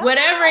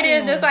 Whatever it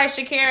is, just like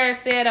Shakaria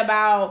said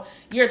about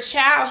your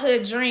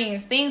childhood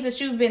dreams, things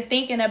that you've been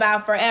thinking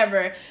about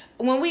forever.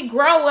 When we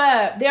grow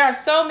up, there are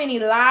so many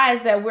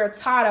lies that we're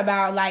taught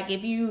about, like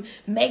if you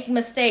make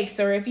mistakes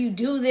or if you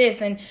do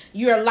this and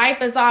your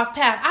life is off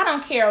path. I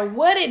don't care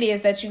what it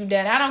is that you've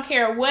done. I don't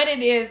care what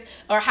it is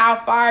or how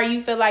far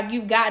you feel like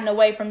you've gotten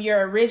away from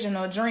your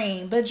original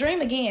dream, but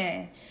dream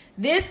again.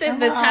 This is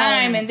the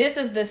time and this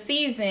is the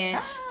season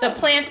to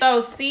plant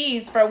those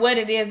seeds for what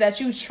it is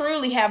that you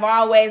truly have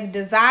always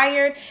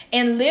desired.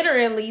 And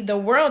literally the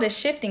world is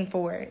shifting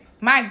for it.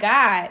 My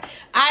God,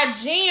 I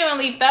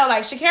genuinely felt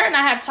like Shakaria and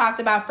I have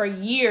talked about for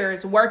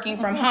years working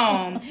from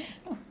home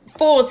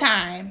full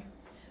time.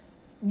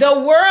 The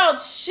world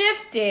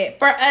shifted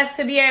for us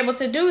to be able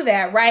to do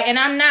that, right? And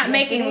I'm not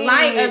making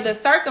light of the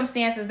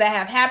circumstances that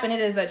have happened.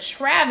 It is a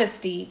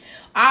travesty.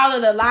 All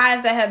of the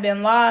lives that have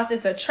been lost.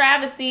 It's a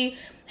travesty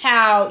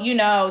how, you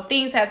know,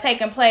 things have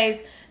taken place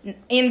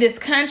in this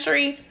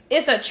country.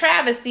 It's a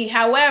travesty.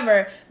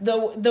 However,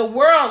 the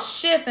world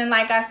shifts. And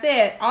like I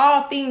said,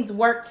 all things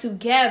work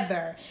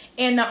together.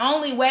 And the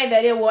only way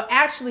that it will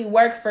actually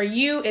work for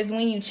you is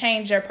when you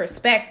change your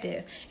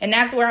perspective. And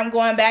that's where I'm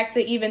going back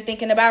to even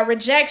thinking about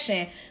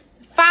rejection.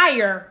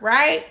 Fire,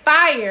 right?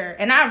 Fire.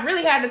 And I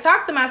really had to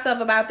talk to myself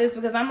about this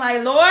because I'm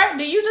like, Lord,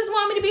 do you just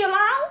want me to be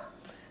alone?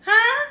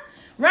 Huh?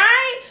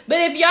 Right? But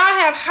if y'all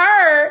have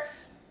heard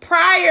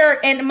prior,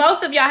 and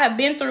most of y'all have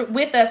been through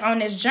with us on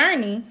this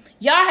journey,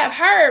 y'all have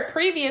heard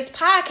previous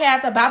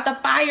podcasts about the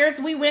fires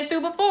we went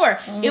through before.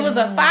 It was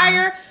a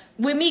fire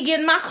with me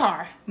getting my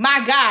car.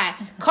 My God.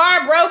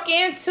 Car broke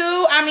into,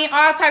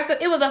 all types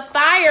of, it was a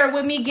fire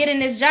with me getting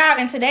this job.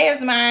 And today is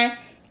my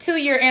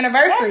 2-year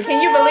anniversary.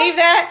 Can you believe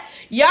that?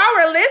 Y'all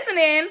were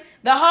listening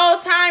the whole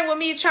time with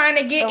me trying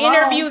to get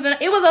interviews. And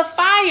it was a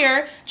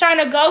fire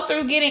trying to go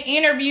through getting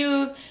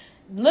interviews,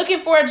 looking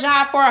for a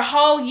job for a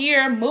whole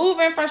year,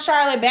 moving from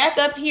Charlotte back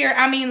up here.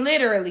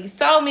 Literally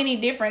so many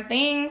different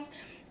things.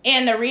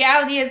 And the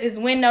reality is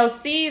when those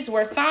seeds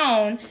were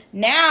sown,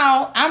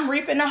 now I'm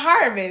reaping the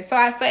harvest. So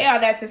I say all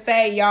that to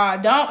say,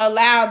 y'all, don't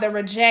allow the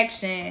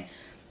rejection,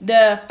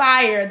 the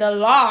fire, the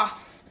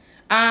loss,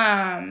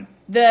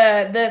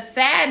 the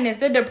sadness,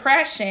 the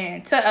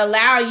depression to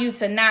allow you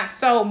to not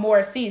sow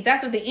more seeds.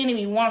 That's what the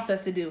enemy wants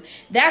us to do.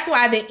 That's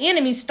why the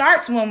enemy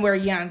starts when we're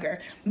younger.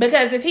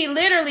 Because if he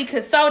literally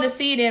could sow the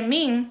seed in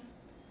me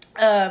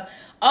of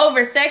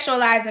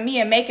over-sexualizing me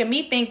and making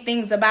me think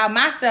things about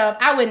myself,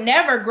 I would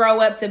never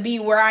grow up to be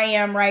where I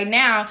am right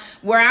now,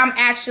 where I'm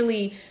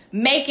actually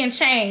making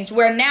change,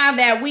 where now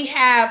that we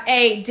have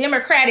a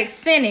Democratic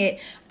Senate,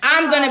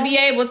 I'm going to be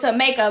able to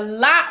make a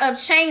lot of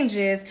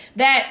changes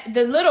that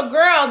the little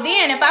girl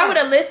then, if I would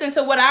have listened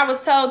to what I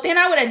was told, then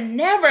I would have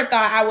never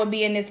thought I would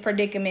be in this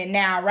predicament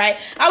now, right?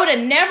 I would have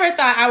never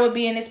thought I would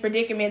be in this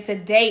predicament to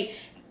date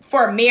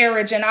for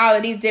marriage and all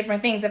of these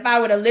different things if I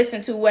would have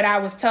listened to what I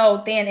was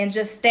told then and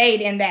just stayed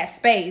in that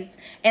space.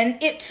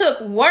 And it took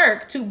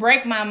work to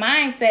break my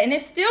mindset, and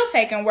it's still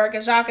taking work,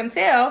 as y'all can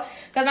tell,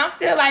 because I'm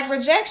still like,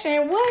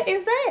 rejection, what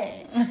is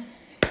that?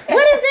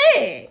 What is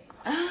it?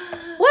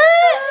 What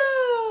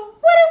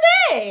is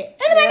it?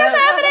 Anybody got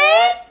time for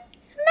that?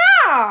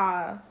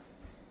 Nah.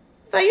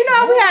 So,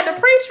 we had to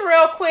preach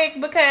real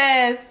quick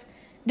because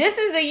this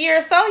is the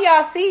year Sow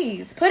Y'all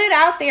Seeds. Put it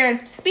out there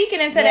and speak it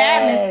into the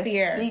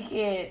atmosphere. Speak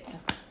it.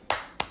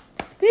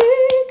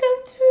 Speak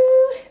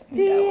into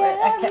the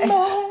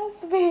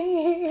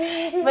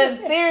atmosphere. But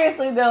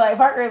seriously, though, like,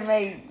 Parker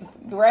made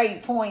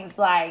great points.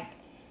 Like,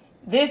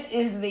 this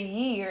is the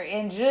year,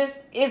 and just,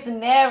 it's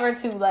never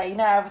too late. You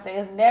know, I ever say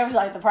it's never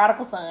like the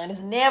prodigal son.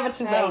 It's never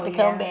too late to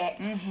come back.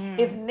 Mm-hmm.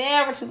 It's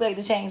never too late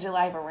to change your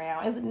life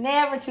around. It's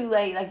never too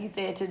late, like you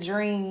said, to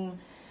dream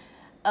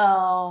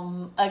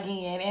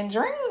again. And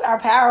dreams are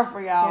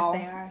powerful, y'all.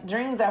 Yes, they are.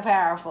 Dreams are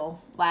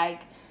powerful.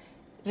 Like,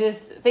 just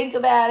think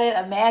about it.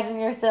 Imagine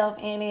yourself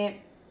in it.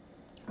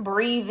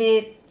 Breathe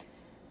it.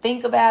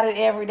 Think about it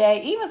every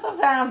day. Even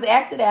sometimes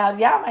act it out.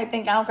 Y'all might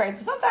think I'm crazy,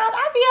 but sometimes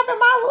I be up in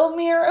my little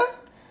mirror.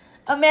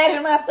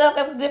 Imagine myself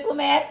as a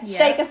diplomat,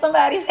 shaking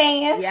somebody's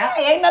hand. Yeah,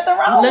 hey, ain't nothing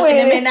wrong with it. Looking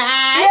them in the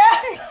eye.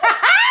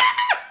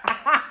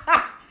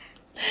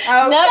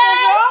 Okay.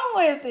 Nothing's wrong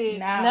with it.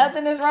 No.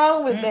 Nothing is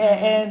wrong with that.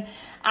 And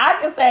I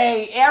can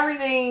say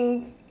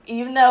everything,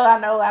 even though I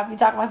know I be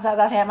talking about sometimes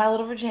I've had my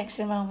little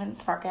rejection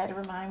moments. Parker had to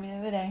remind me the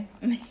other day.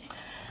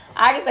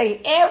 I can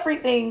say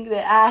everything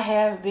that I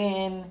have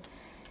been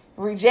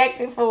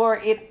rejected for,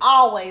 it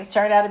always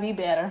turned out to be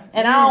better.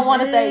 And I don't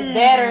want to say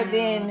better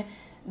than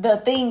the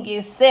thing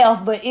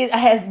itself, but it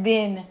has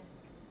been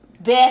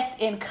best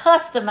and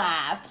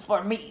customized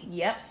for me.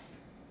 Yep.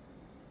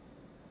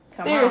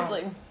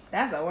 Seriously.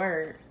 That's a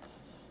word.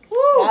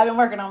 Woo. I've been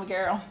working on me,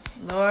 girl.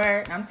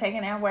 Lord, I'm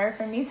taking that word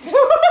from me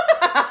too.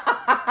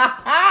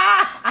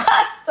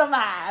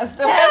 Customized.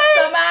 Okay?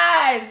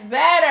 Customized.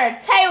 Better.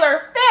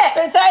 Tailor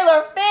fit.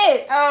 Tailor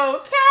fit.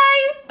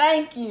 Okay.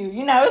 Thank you.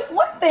 It's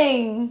one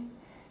thing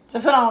to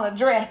put on a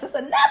dress. It's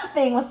another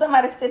thing when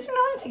somebody said, let me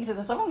take you to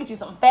the store. I'm going to get you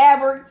some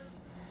fabrics.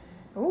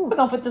 Ooh. We're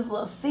going to put this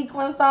little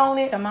sequence on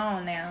it. Come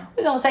on now.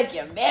 We're going to take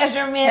your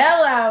measurements.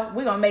 Hello.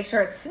 We're going to make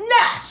sure it's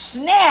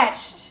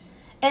snatched.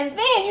 And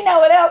then, you know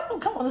what else? Oh,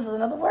 come on, this is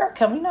another word.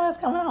 You know what's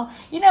coming on.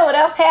 You know what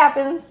else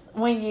happens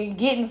when you're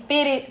getting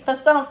fitted for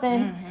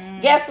something? Mm-hmm.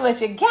 Guess what?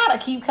 You got to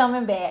keep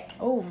coming back.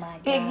 Oh, my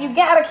God. You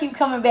got to keep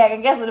coming back.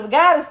 And guess what? If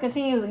God is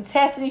continuously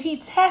testing you,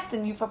 He's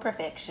testing you for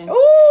perfection.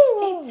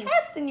 Ooh. He's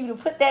testing you to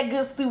put that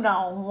good suit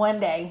on one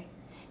day.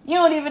 You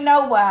don't even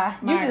know why.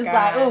 You just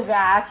like, oh, God,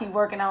 I keep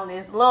working on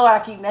this. Lord, I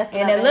keep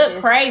messing up. And it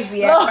looked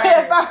crazy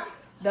at first.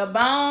 The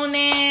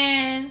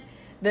boning,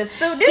 the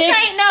suit. This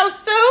ain't no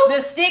suit.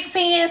 The stick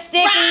pin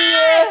sticking you.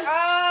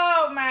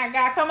 Oh, my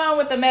God. Come on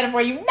with the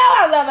metaphor. You know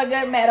I love a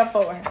good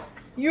metaphor.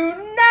 You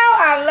know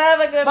I love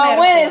a good metaphor. But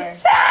when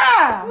it's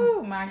time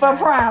oh, my for God.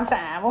 prime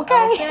time,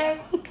 okay?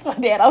 My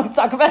dad always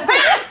talk about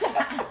prime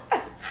time.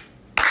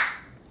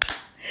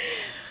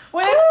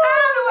 When it's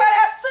time to wear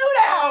that suit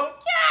out.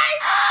 Okay.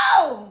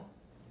 Oh.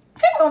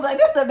 People gonna be like,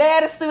 this is the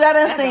baddest suit I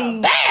done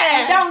seen.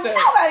 Don't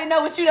nobody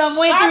know what you done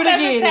went through to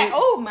get it.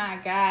 Oh, my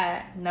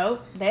God.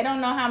 Nope. They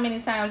don't know how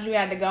many times you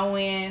had to go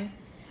in.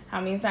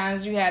 How many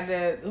times you had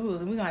to, we're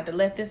going to have to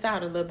let this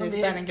out a little bit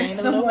so I gain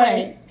a little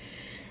weight.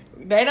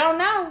 They don't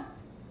know.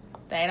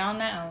 They don't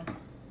know.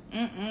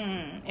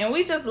 And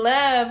we just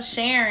love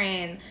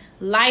sharing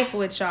life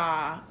with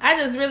y'all. I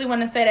just really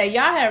want to say that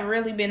y'all have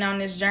really been on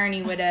this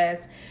journey with us.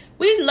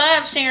 We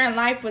love sharing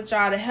life with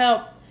y'all to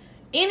help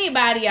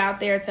anybody out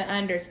there to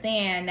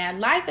understand that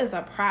life is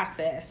a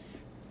process.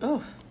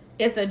 Oof.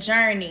 It's a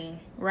journey,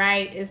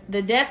 right?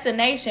 The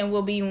destination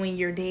will be when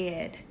you're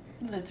dead.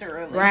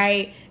 Literally.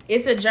 Right?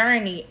 It's a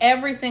journey.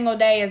 Every single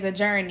day is a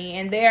journey.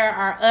 And there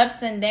are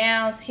ups and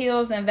downs,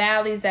 hills and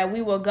valleys that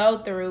we will go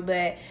through.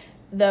 But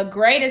the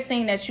greatest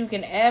thing that you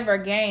can ever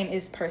gain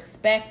is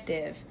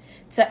perspective,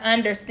 to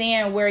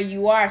understand where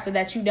you are so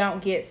that you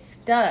don't get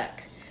stuck.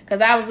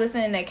 Because I was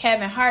listening to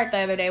Kevin Hart the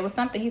other day. It was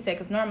something he said,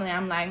 because normally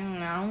I'm like,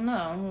 I don't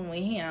know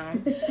with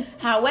him.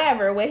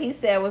 However, what he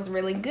said was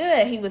really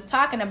good. He was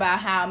talking about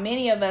how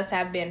many of us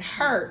have been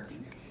hurt.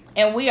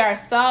 And we are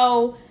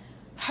so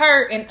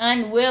hurt and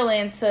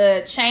unwilling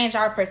to change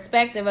our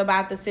perspective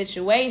about the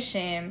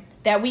situation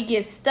that we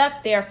get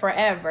stuck there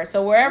forever.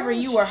 So wherever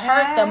you were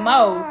hurt the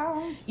most,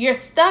 you're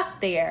stuck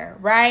there,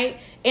 right?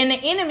 And the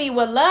enemy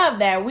would love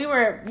that.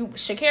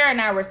 Shakaria and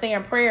I were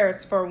saying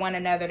prayers for one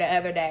another the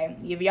other day.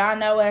 If y'all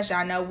know us,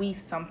 y'all know we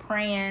some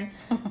praying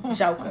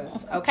jokers,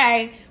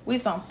 okay? We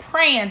some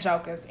praying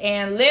jokers.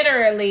 And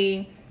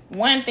literally,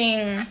 one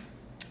thing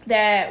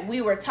that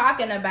we were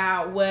talking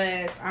about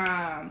was,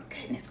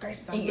 goodness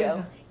gracious,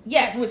 ego.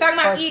 Yes, we were talking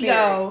about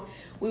ego.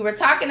 We were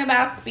talking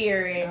about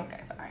spirit.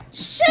 Okay, sorry.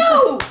 Shoot!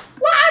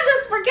 Well, I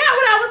just forgot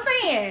what I was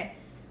saying.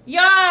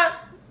 Y'all,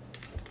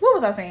 what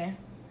was I saying?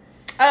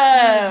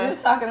 I was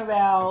just talking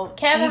about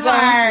Kevin ego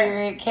Hart. And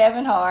spirit,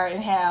 Kevin Hart,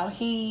 and how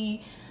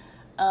he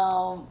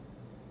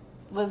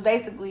was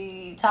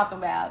basically talking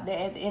about that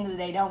at the end of the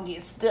day, don't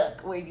get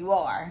stuck where you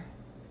are.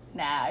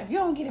 Now, if you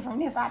don't get it from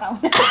this, I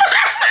don't know.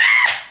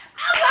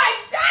 I'm like,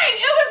 dang,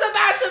 it was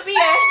about to be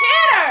a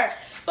hitter.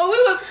 But we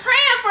was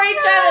praying for each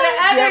other the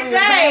other we were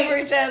day. praying for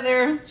each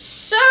other.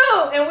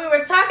 Shoot. And we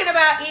were talking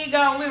about ego.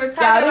 And we were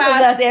talking Y'all, this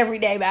about... is us every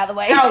day, by the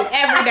way. Oh,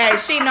 every day.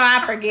 She know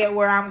I forget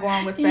where I'm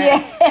going with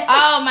that. Yeah.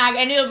 Oh, my...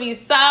 And it'll be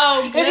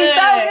so good. It'll be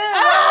so good.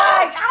 Oh.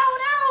 Like, I don't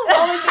know.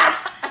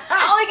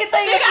 I only can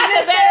tell you she what got you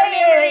the better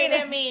memory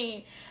than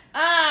me.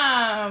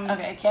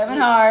 Okay, Kevin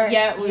Hart.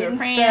 Yeah, we were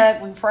praying.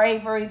 Stuck. We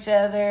prayed for each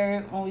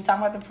other. When we talk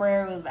about the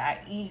prayer, it was about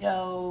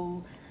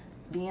ego,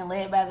 being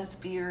led by the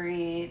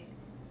Spirit,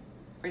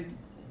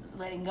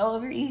 letting go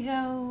of your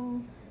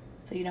ego,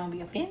 so you don't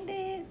be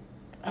offended.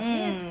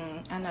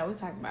 I know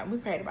we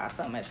prayed about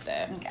so much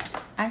stuff. Okay,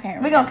 I can't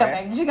remember. We're gonna come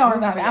back. She's gonna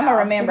remember. I'm gonna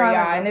remember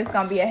y'all, and it's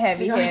gonna be a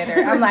heavy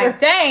hitter. I'm like,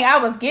 dang, I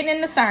was getting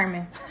in the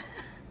sermon.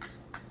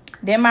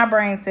 Then my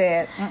brain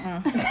said,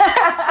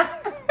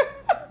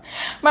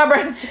 my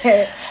brain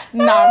said,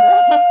 no,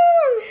 girl.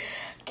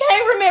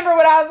 Can't remember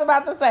what I was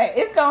about to say.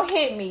 It's going to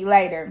hit me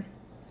later.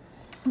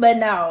 But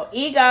no,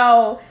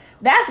 ego,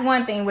 that's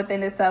one thing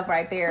within itself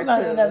right there,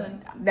 too.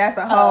 That's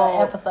a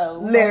whole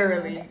episode.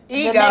 Literally.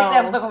 Ego. The next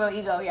episode going to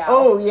be ego, y'all.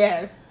 Oh,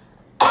 yes.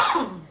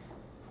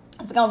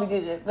 It's going to be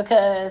good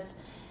because,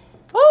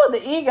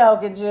 the ego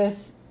can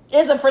just,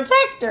 it's a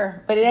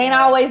protector, but it ain't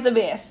always the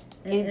best.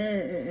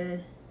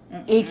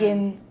 It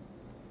can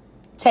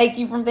take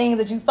you from things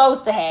that you're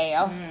supposed to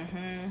have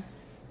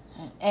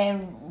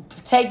and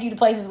take you to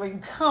places where you're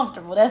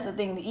comfortable. That's the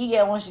thing. The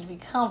ego wants you to be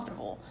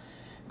comfortable.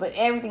 But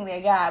everything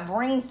that God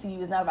brings to you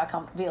is not about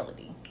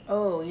comfortability.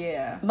 Oh,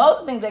 yeah.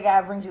 Most of the things that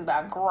God brings you is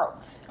about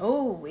growth.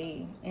 Oh,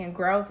 and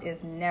growth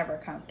is never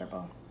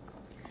comfortable.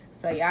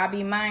 So y'all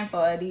be mindful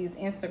of these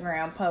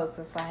Instagram posts.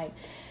 It's like,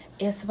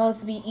 it's supposed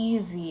to be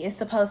easy. It's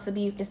supposed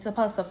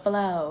to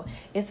flow.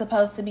 It's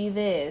supposed to be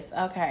this.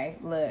 Okay,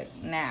 look,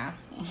 now.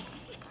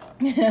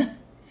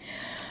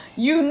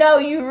 You know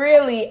you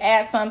really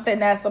at something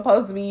that's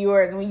supposed to be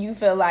yours when you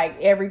feel like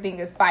everything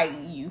is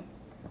fighting you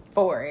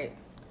for it.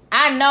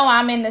 I know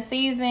I'm in the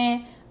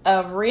season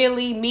of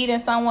really meeting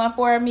someone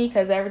for me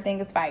because everything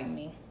is fighting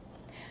me.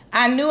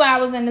 I knew I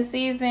was in the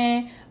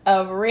season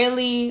of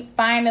really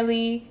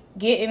finally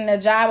getting the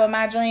job of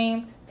my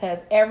dreams because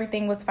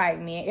everything was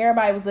fighting me. And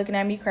everybody was looking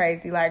at me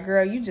crazy like,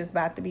 girl, you just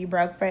about to be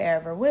broke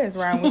forever. What is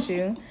wrong with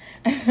you?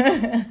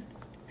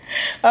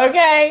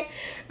 Okay?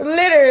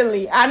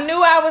 Literally. I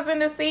knew I was in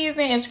the season,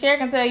 and Shakaria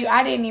can tell you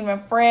I didn't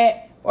even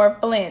fret or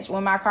flinch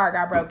when my car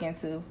got broke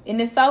into.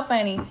 And it's so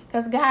funny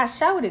because God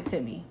showed it to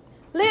me.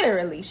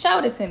 Literally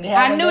showed it to me.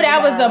 I knew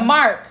that was the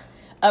mark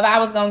of I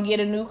was going to get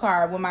a new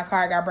car when my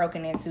car got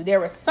broken into. There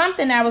was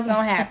something that was going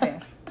to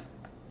happen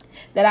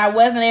that I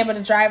wasn't able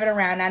to drive it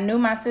around. I knew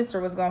my sister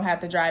was going to have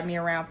to drive me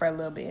around for a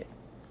little bit.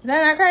 Is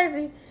that not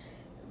crazy?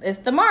 It's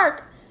the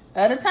mark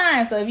of the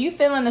time. So if you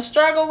feeling the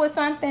struggle with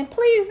something,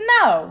 please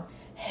know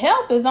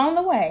help is on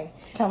the way.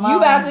 Come on. You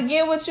about to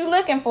get what you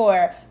looking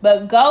for.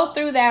 But go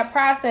through that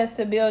process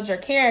to build your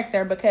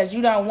character because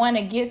you don't want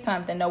to get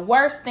something. The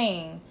worst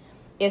thing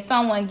is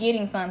someone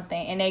getting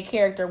something and their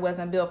character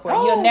wasn't built for it.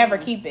 You'll never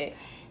keep it.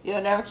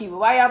 You'll never keep it.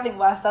 Why y'all think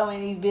why so many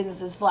of these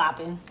businesses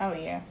flopping? Oh,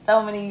 yeah.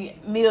 So many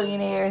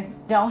millionaires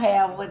don't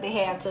have what they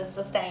have to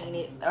sustain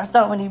it. Or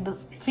so many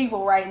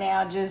people right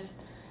now just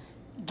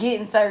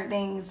getting certain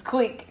things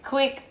quick,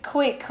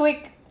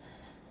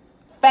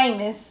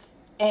 famous,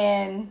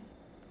 and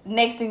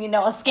next thing you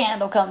know, a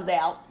scandal comes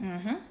out.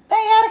 Mm-hmm. They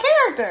had a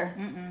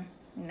character.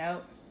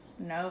 Nope.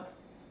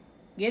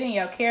 Getting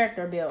your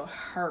character built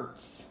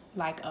hurts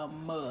like a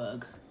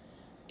mug.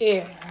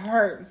 It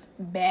hurts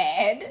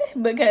bad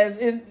because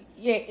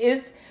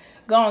it's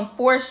going to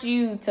force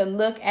you to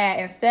look at,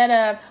 instead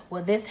of,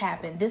 well, this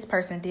happened. This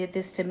person did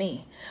this to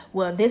me.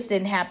 Well, this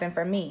didn't happen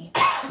for me.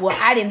 Well,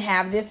 I didn't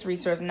have this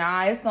resource.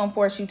 Nah, it's going to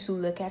force you to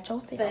look at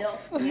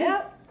yourself.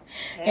 Yep.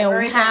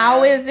 And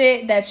how is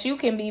it that you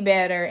can be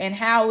better? And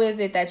how is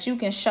it that you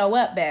can show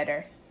up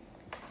better?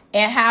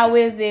 And how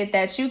is it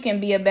that you can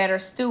be a better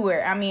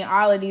steward? I mean,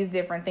 all of these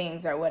different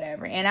things or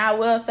whatever. And I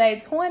will say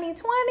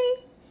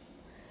 2020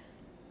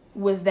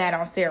 was that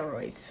on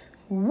steroids.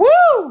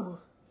 Woo!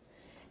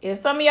 If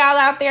some of y'all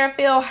out there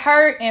feel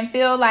hurt and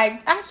feel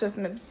like, I just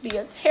must be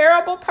a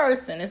terrible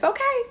person, it's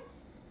okay.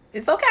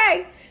 It's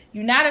okay.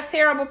 You're not a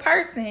terrible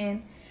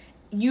person.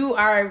 You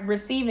are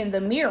receiving the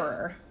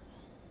mirror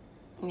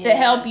to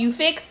help you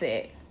fix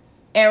it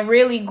and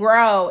really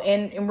grow,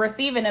 and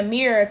receiving a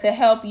mirror to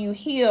help you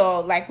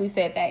heal, like we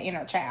said, that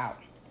inner child.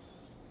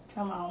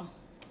 Come on.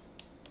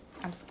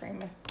 I'm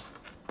screaming.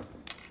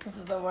 This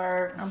is a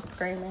word. I'm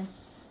screaming.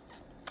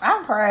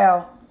 I'm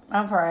proud. I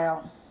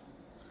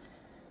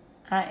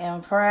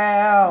am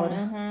proud.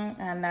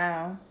 Mm-hmm, I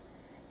know.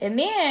 And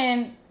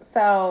then,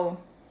 so,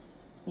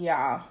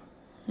 y'all,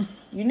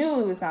 you knew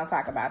we was going to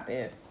talk about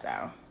this,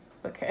 though,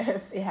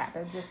 because it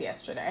happened just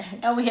yesterday.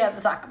 And we have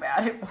to talk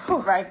about it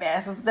right now.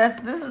 So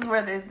this is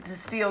where the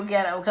still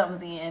ghetto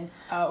comes in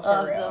of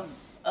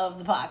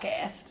the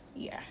podcast.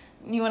 Yeah.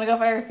 You want to go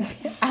first?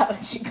 I'll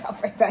let you go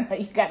first. I know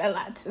you got a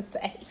lot to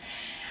say.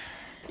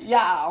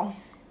 Y'all,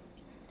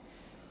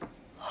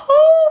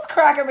 who's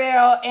Cracker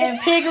Barrel and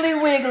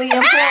Piggly Wiggly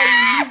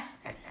employees?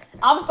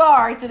 I'm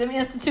sorry to them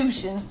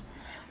institutions,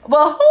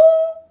 but who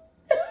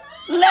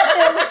let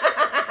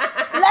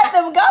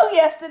them go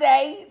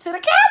yesterday to the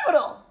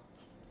Capitol?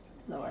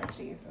 Lord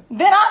Jesus.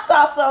 Then I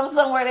saw something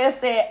somewhere that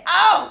said,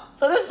 "Oh,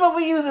 so this is what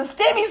we're using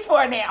stimmies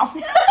for now."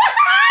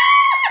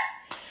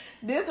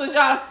 This was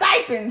y'all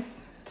stipends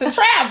to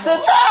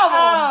travel.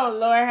 Oh,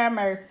 Lord have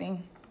mercy.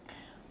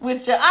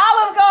 With your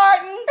Olive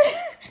Garden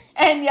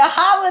and your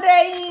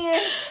Holiday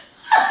Inn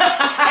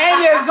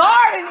and your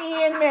Garden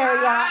Inn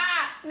Marriott.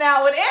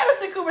 Now, when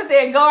Anderson Cooper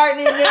said Garden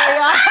Inn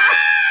Marriott,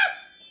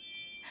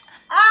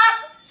 I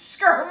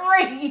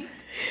screamed.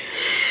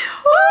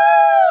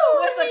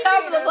 Woo! It's a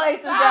couple of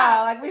places,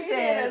 y'all. Like we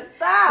said,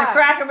 the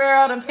Cracker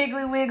Barrel, the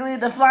Piggly Wiggly,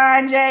 the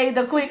Flying J,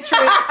 the Quick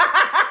Trips.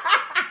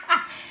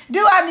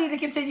 Do I need to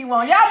continue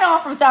on? Y'all know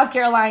I'm from South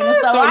Carolina,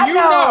 so I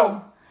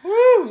know.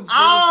 Woo,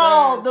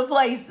 all the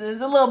places.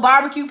 The little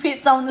barbecue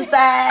pits on the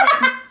side.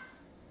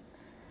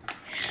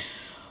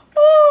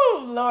 Ooh,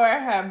 Lord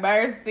have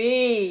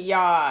mercy,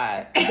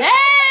 y'all.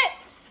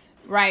 That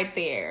right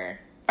there.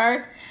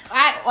 First,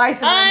 White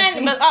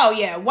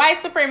supremacy.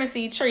 white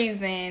supremacy,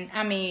 treason.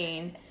 I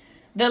mean,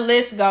 the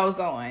list goes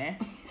on.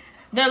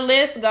 The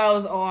list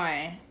goes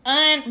on.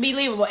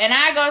 Unbelievable. And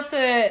I go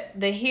to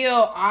the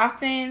Hill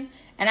often,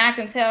 and I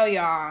can tell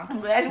y'all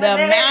I'm glad you the went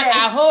there amount today.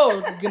 I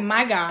hold.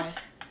 My God.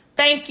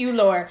 Thank you,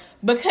 Lord.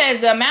 Because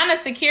the amount of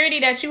security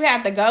that you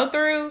have to go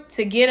through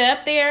to get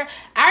up there.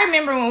 I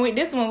remember when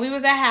we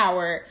was at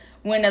Howard,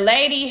 when the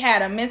lady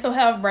had a mental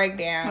health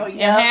breakdown and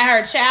had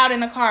her child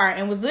in the car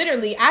and was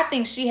literally, I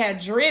think she had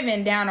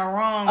driven down a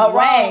wrong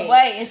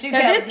way. And she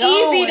because it's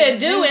easy to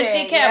do, and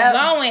she kept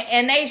going,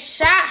 and they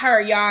shot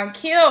her, y'all, and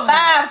killed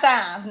her 5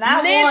 times,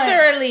 not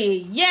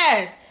literally,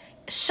 yes,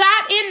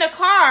 shot in the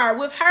car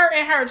with her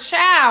and her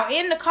child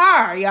in the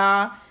car,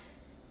 y'all.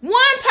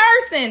 One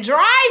person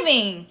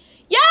driving.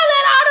 Y'all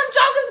let all them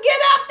jokers get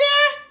up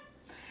there?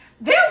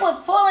 Them was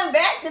pulling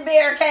back the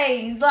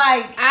barricades,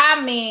 like.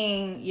 I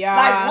mean, y'all.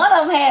 Like one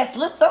of them had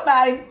slipped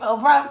somebody,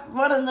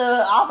 one of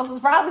the officers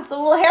probably some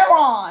little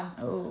heroin.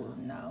 Oh,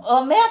 no.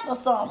 Or meth or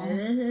something.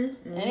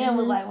 And then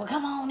was like, well,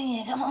 come on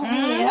in.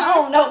 I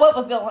don't know what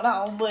was going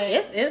on, but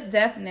it's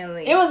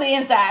definitely. it was an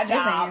inside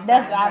job.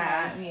 That's what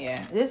I know.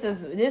 Yeah.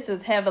 This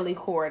is heavily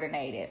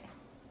coordinated.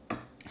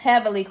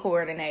 Heavily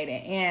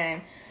coordinated.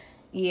 And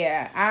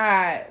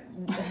yeah,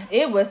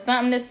 it was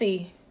something to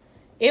see.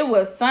 It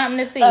was something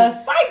to see. A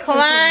sight to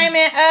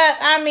climbing up.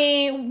 I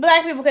mean,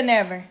 black people could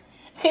never.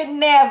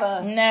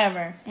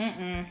 Never.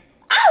 Mm-mm.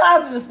 All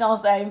I'm just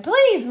gonna say,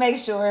 please make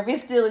sure, if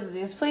it still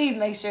exists, please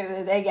make sure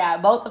that they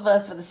got both of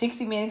us for the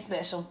 60-minute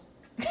special.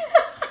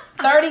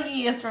 30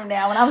 years from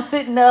now, when I'm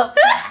sitting up,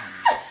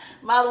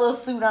 my little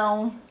suit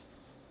on,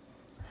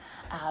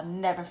 I'll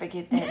never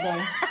forget that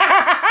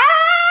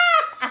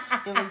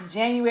day. It was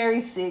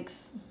January 6th,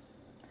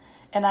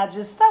 and I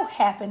just so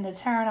happened to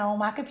turn on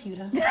my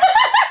computer.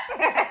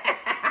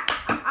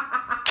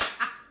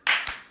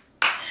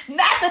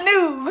 Not the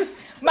news.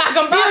 My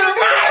computer.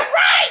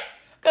 Right.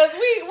 Because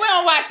we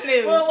don't watch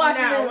news. We don't watch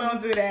news. We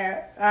don't do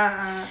that.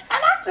 And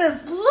I'm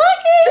just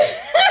looking.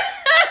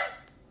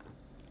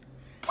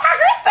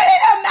 Parker said they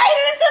done made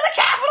it into the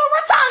Capitol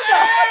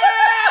Rotunda.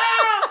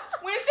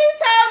 When she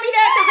told me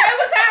that, because they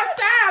was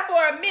outside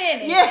for a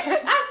minute. Yes.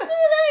 I said,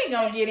 they ain't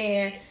going to get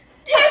in.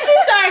 Then she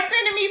started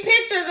sending me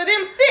pictures of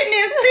them sitting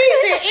in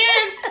seats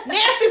in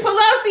Nancy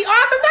Pelosi's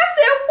office. I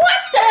said, what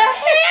the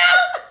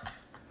hell?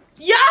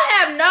 Y'all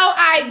have no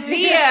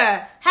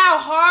idea how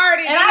hard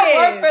it is. And I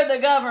work for the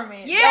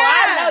government. Yeah. So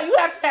I know you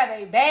have to have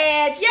a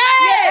badge. Yes.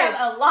 You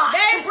have a lot.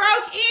 They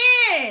broke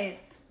in.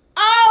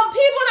 Oh,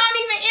 people don't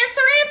even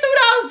enter in through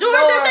those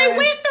doors that they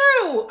went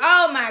through.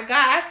 Oh my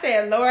God. I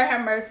said, Lord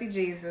have mercy,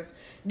 Jesus.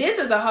 This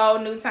is a whole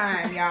new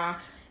time, y'all.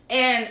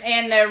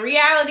 And the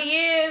reality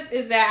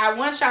is that I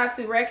want y'all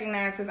to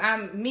recognize,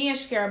 because me and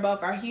Shakaria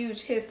both are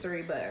huge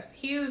history buffs.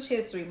 Huge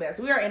history buffs.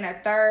 We are in a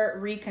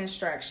third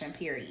Reconstruction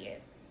period.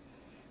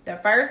 The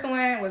first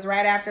one was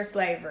right after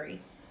slavery.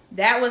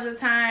 That was a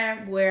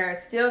time where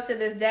still to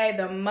this day,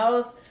 the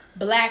most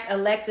black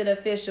elected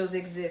officials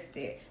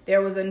existed.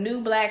 There was a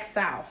new black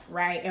South,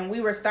 right? And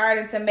we were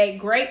starting to make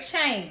great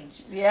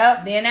change.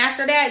 Yep. Then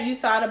after that, you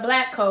saw the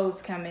black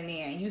codes coming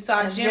in. You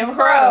saw Jim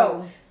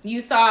Crow. You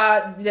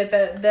saw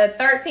the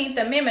 13th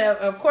Amendment.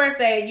 Of course,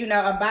 they,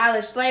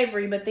 abolished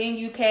slavery, but then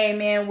you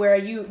came in where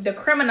the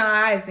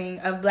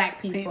criminalizing of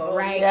black people,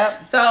 right?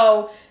 Yep.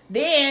 So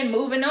then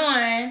moving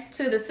on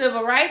to the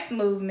Civil Rights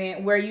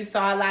Movement, where you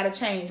saw a lot of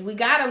change. We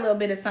got a little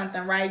bit of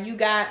something, right? You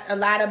got a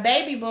lot of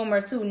baby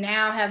boomers who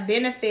now have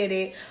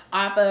benefited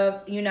off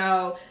of,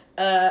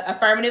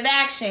 affirmative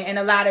action and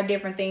a lot of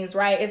different things,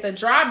 right? It's a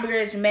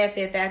drawbridge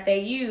method that they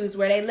use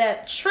where they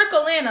let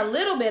trickle in a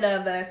little bit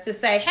of us to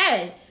say,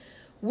 hey,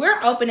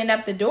 we're opening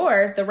up the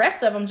doors. The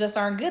rest of them just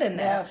aren't good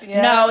enough.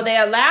 Yeah. No, they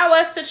allow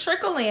us to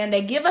trickle in.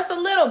 They give us a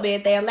little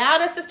bit. They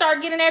allowed us to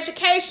start getting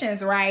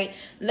educations, right?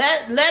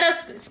 Let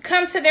us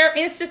come to their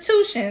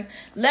institutions.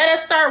 Let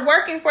us start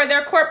working for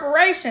their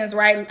corporations,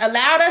 right?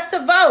 Allowed us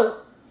to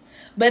vote.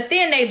 But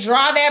then they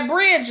draw that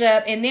bridge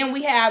up, and then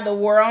we have the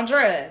war on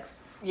drugs.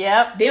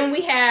 Yep. Then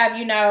we have,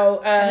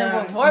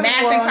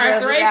 mass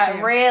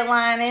incarceration.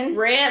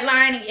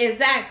 Redlining,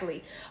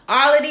 exactly.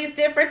 All of these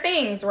different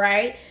things,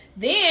 right?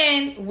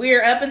 Then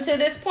we're up until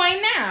this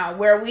point now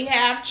where we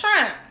have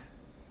Trump.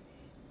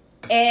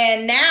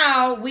 And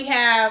now we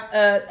have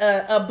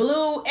a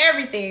blue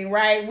everything,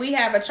 right? We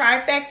have a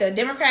trifecta,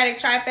 Democratic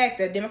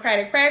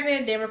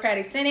president,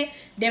 Democratic Senate,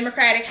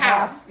 Democratic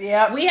House.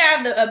 Yep. We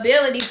have the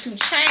ability to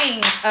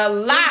change a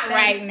lot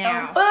right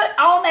now. Foot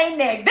on their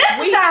neck. This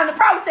is the time to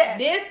protest.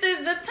 This is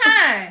the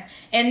time.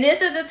 And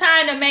this is the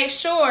time to make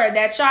sure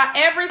that y'all,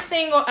 every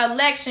single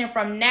election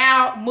from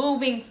now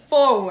moving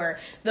forward,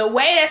 the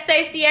way that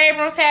Stacey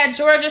Abrams had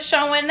Georgia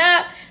showing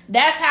up,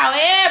 that's how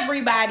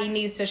everybody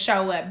needs to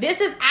show up.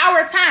 This is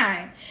our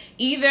time.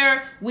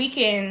 Either we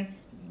can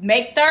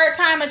make third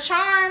time a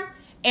charm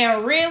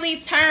and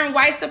really turn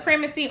white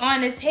supremacy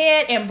on its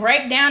head and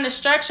break down the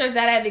structures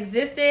that have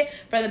existed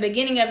from the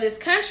beginning of this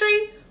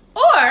country,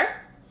 or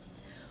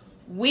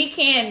we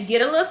can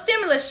get a little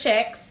stimulus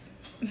checks.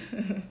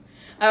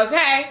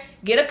 Okay,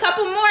 get a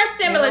couple more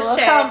stimulus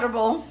checks.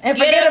 Comfortable and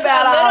get forget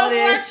about all this.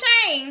 A little more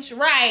change,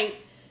 right?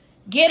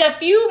 Get a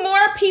few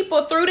more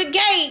people through the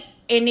gate,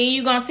 and then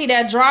you're gonna see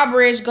that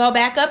drawbridge go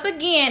back up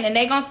again, and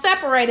they're gonna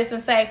separate us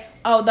and say,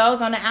 "Oh, those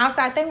on the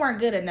outside, they weren't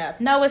good enough."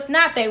 No, it's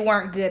not. They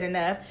weren't good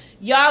enough.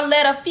 Y'all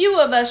let a few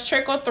of us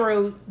trickle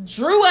through,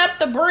 drew up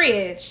the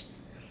bridge,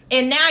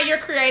 and now you're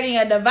creating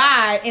a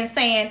divide and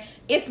saying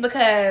it's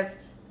because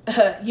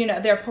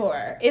they're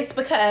poor. It's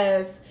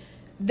because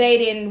they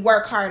didn't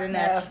work hard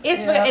enough.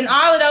 And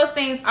all of those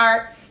things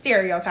are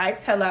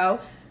stereotypes. Hello.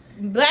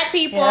 Black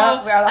people,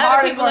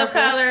 other people of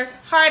color,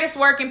 hardest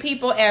working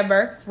people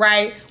ever,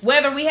 right?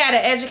 Whether we had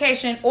an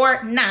education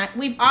or not,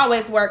 we've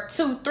always worked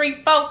 2,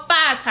 3, 4,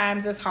 5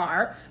 times as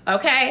hard,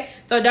 okay?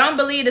 So don't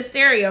believe the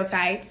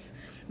stereotypes.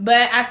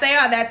 But I say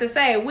all that to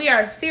say we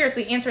are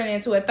seriously entering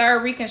into a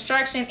third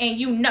Reconstruction,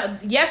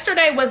 and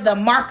yesterday was the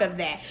mark of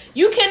that.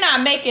 You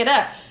cannot make it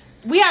up.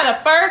 We are the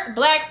first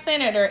black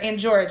senator in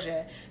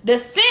Georgia. The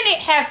Senate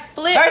has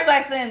flipped. First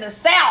black senator in the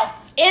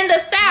South. In the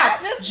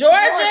South.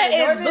 Georgia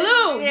is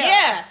blue.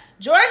 Yeah.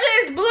 Georgia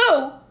is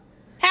blue.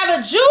 Have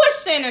a Jewish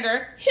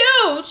senator.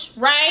 Huge,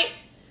 right?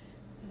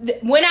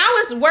 When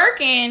I was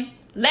working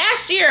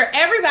last year,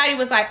 everybody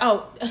was like,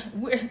 oh,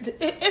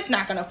 it's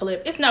not going to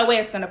flip. It's no way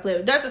it's going to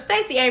flip.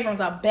 Stacey Abrams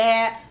a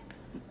bad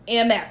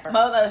MF'er.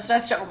 Mother,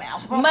 shut your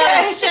mouth. Okay?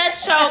 Mother,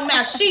 shut your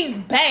mouth. She's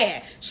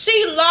bad.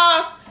 She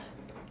lost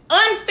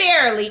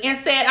unfairly and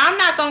said, I'm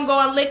not going to go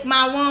and lick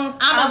my wounds.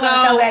 I'm going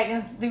to go back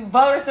and do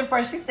voter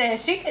suppression. She said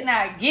she could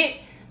not get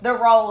the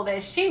role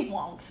that she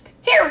wants,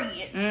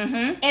 period,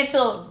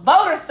 until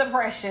voter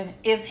suppression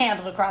is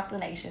handled across the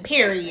nation.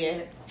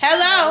 Period.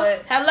 Hello.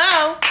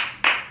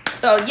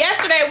 So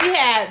yesterday we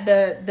had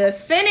the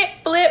Senate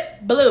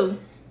flip blue,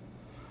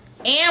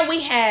 and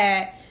we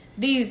had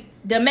these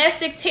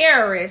domestic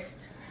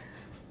terrorists.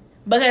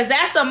 Because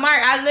that's the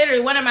mark.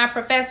 One of my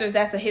professors,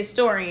 that's a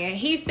historian,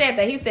 he said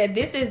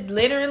this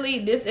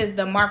is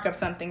the mark of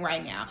something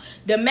right now.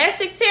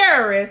 Domestic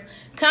terrorists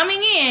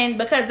coming in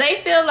because they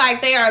feel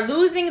like they are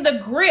losing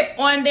the grip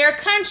on their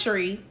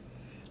country,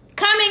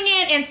 coming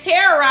in and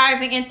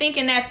terrorizing and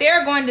thinking that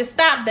they're going to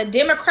stop the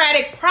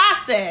democratic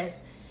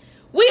process.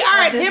 We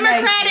are a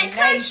democratic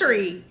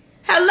country.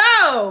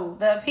 Hello.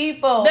 The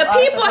people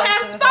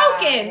have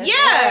spoken.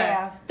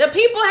 Yeah. The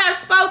people have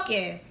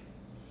spoken.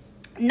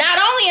 Not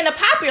only in the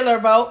popular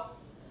vote,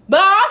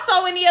 but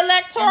also in the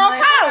electoral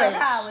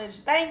college.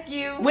 Thank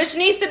you. Which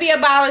needs to be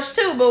abolished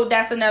too, but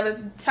that's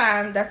another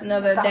time. That's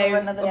another day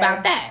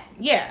about that.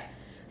 Yeah.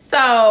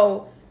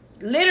 So,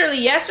 literally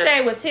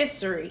yesterday was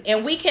history,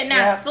 and we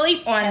cannot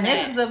sleep on that.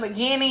 This is the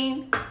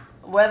beginning,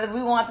 whether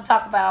we want to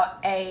talk about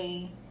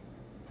a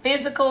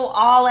physical,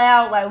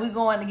 all-out, like we're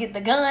going to get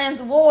the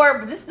guns war,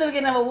 but this is the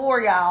beginning of a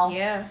war, y'all.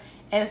 Yeah.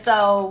 And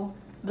so,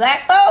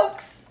 black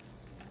folks,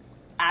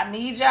 I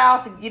need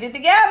y'all to get it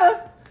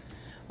together.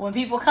 When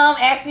people come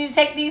asking you to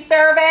take these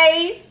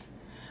surveys,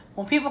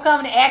 when people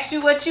come to ask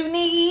you what you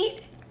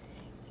need,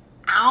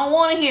 I don't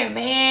want to hear,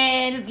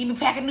 man, just give me a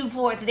pack of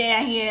Newports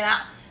down here.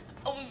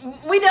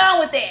 We done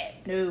with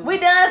that. No. We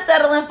done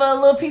settling for a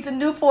little piece of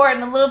Newport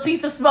and a little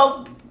piece of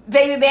smoked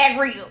baby back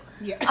reel.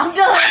 Yeah. I'm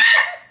done.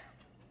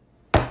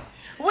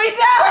 We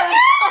done.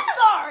 I'm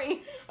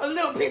sorry. A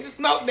little piece of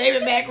smoked baby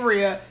back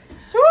reel.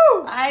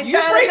 Woo. I ain't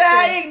trying to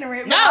sound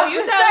ignorant. No,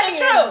 you telling the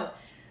truth.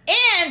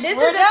 And this is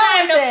the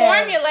time to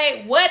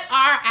formulate what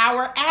are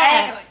our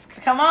asks.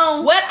 Come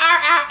on. What are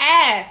our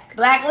asks?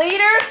 Black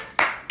leaders,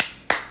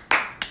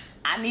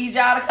 I need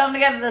y'all to come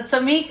together. The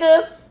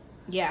Tamikas.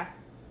 Yeah.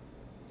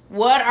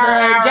 What are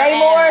our Jay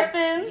asks?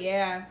 Morrisons.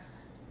 Yeah.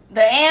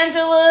 The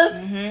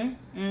Angelas.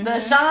 The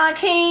Sean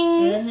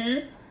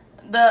Kings.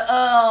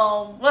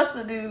 what's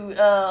the dude?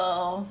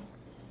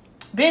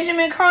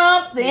 Benjamin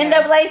Crump, the Yeah.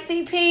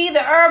 NAACP,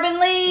 the Urban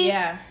League.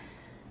 Yeah.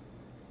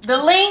 The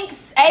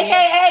Lynx,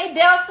 aka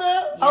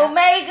Delta, Yeah.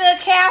 Omega,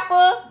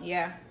 Kappa,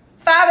 Yeah.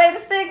 Phi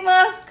Beta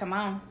Sigma, Come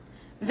on.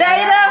 Zeta,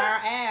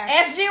 Our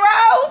ask. SG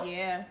Rose.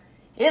 Yeah.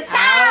 It's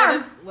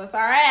time. What's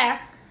our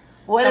ask?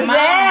 What is Come the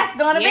on. ask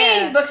going to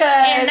Yeah. be?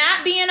 Because And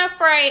not being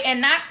afraid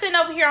and not sitting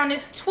over here on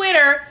this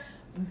Twitter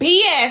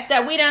BS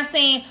that we done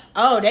seen.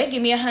 Oh, they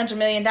give me $100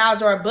 million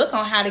or a book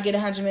on how to get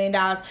 $100 million.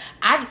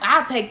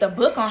 I'll take the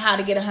book on how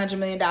to get $100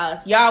 million.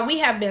 Y'all, we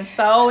have been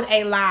sold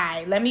a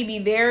lie. Let me be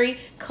very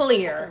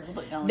clear.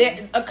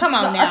 Come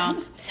on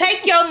now.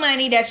 Take your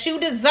money that you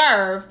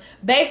deserve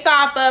based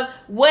off of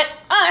what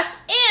us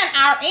and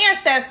our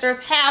ancestors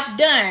have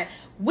done.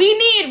 We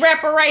need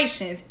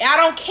reparations. I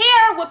don't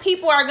care what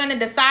people are going to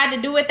decide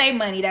to do with their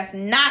money. That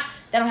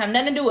don't have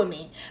nothing to do with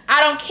me.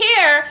 I don't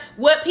care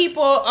what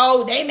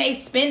people, they may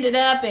spend it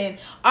up and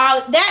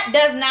all. That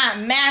does not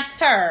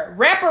matter.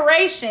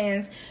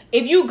 Reparations,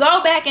 if you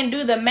go back and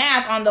do the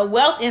math on the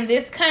wealth in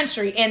this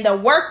country and the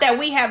work that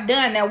we have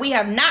done that we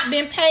have not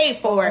been paid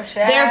for,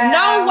 there's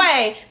no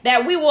way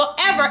that we will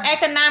ever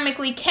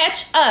economically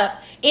catch up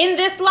in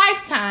this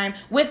lifetime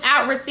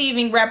without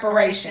receiving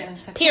reparations.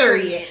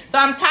 Period. So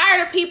I'm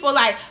tired of people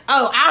like,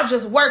 I'll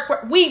just work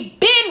for. We've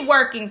been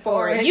working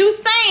for it. You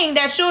saying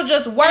that you'll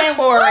just work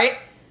for it.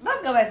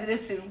 Let's go back to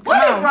this too.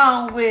 What is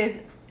wrong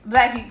with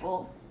black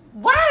people?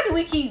 Why do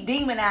we keep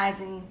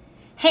demonizing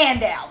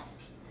handouts?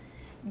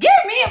 Give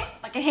me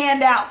a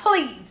handout,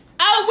 please.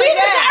 Oh, we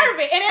deserve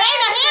it. And it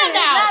ain't a handout.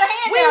 It's not a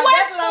handout. We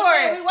worked for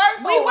it.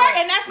 We work,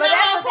 and that's but my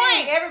that's whole the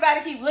thing. point.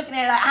 Everybody keep looking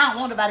at it like, I don't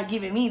want nobody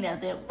giving me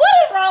nothing. What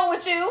is wrong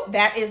with you?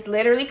 That is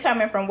literally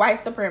coming from white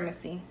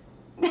supremacy.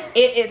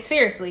 It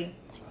seriously.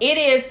 It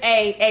is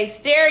a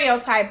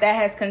stereotype that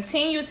has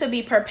continued to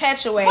be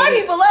perpetuated.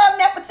 White people love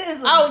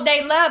nepotism. Oh,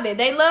 they love it.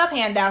 They love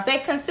handouts. They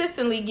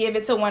consistently give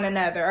it to one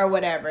another or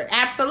whatever.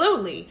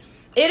 Absolutely.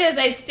 It is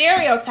a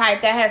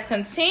stereotype that has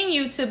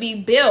continued to be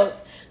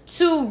built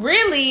to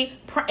really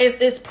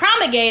is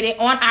promulgated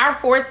on our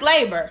forced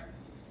labor.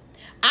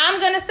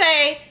 I'm going to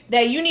say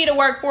that you need to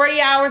work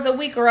 40 hours a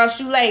week or else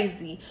you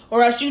lazy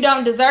or else you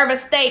don't deserve a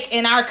stake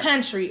in our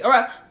country.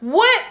 Or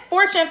what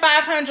Fortune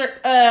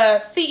 500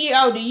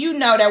 CEO do you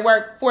know that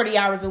work 40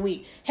 hours a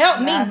week? Help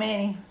me. Not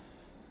many.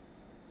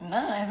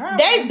 None.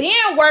 They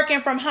been working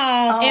from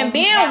home and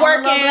been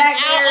working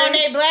out on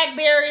their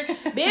Blackberries,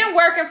 been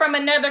working from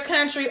another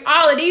country,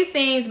 all of these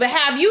things, but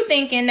have you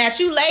thinking that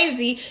you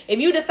lazy if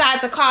you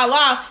decide to call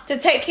off to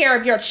take care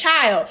of your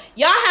child.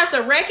 Y'all have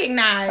to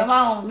recognize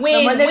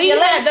when we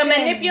have the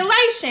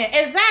manipulation.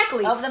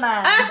 Exactly. Of the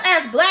mind. Us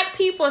as black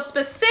people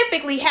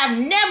specifically have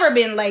never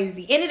been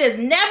lazy. And it is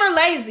never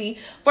lazy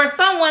for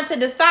someone to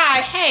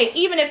decide, hey,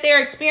 even if they're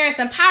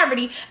experiencing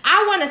poverty,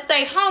 I want to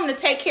stay home to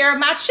take care of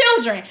my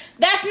children.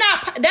 That's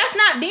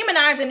not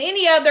demonizing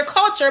any other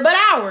culture but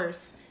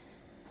ours.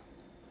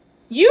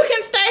 You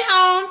can stay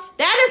home.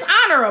 That is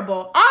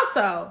honorable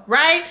also,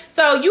 right?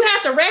 So you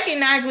have to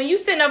recognize when you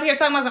sitting over here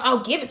talking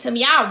about, give it to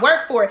me, I'll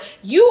work for it.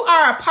 You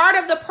are a part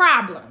of the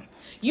problem.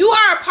 You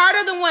are a part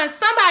of the one.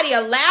 Somebody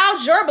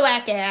allowed your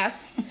black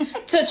ass to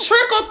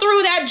trickle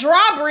through that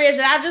drawbridge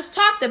that I just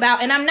talked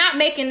about. And I'm not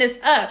making this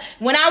up.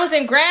 When I was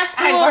in grad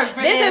school,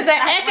 this is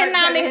an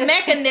economic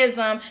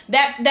mechanism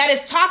that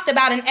is talked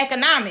about in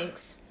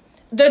economics.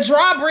 The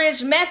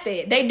drawbridge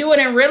method. They do it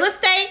in real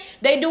estate.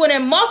 They do it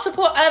in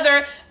multiple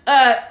other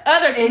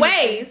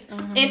ways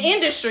in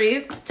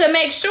industries to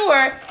make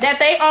sure that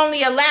they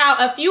only allow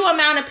a few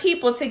amount of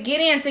people to get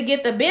in to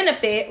get the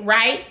benefit,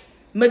 right?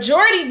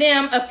 Majority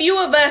them, a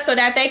few of us, so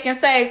that they can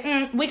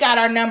say, we got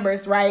our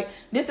numbers right.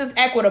 This is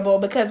equitable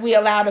because we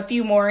allowed a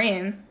few more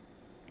in.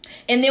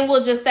 And then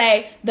we'll just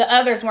say the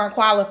others weren't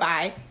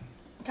qualified.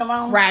 Come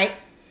on. Right?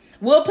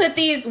 We'll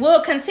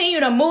continue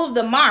to move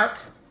the mark.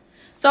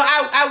 So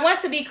I want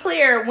to be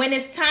clear when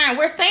it's time,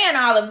 we're saying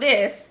all of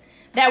this,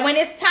 that when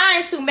it's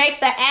time to make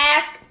the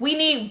ask, we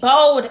need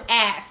bold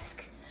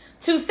ask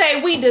to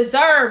say we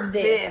deserve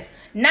this.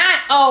 Not,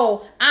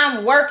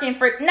 I'm working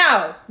for,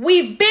 no,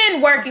 we've been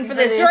working for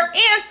this. Your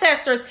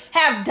ancestors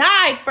have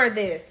died for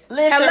this.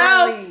 Literally.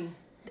 Hello?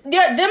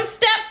 Them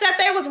steps that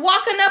they was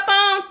walking up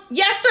on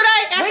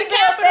yesterday at the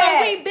Capitol,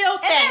 we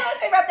built that. And let me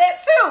tell you about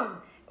that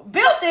too.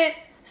 Built it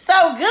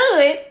so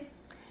good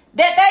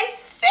that they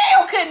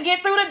still couldn't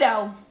get through the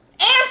door.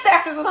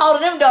 Ancestors was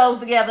holding them doors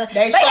together.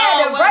 They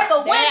had to break a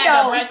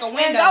window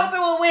and go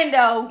through a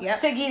window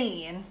to get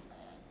in.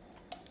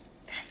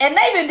 And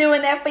they've been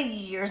doing that for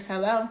years.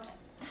 Hello?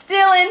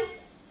 Stealing,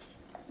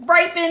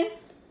 raping,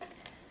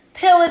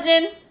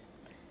 pillaging,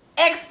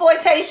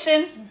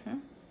 exploitation,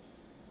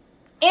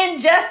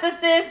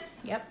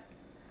 injustices,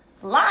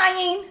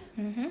 lying,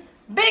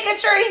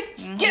 bigotry.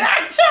 Should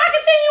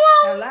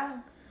I continue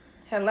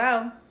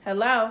on?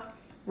 Hello.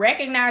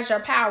 Recognize your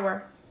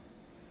power.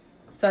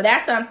 So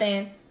that's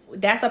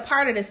a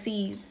part of the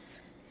seeds.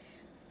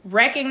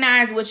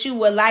 Recognize what you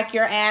would like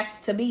your ass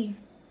to be.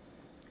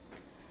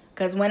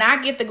 Because when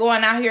I get to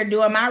going out here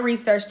doing my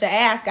research to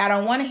ask, I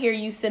don't want to hear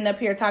you sitting up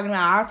here talking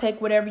about, I'll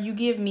take whatever you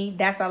give me.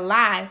 That's a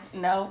lie.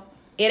 No.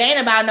 It ain't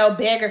about no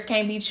beggars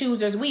can't be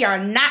choosers. We are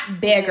not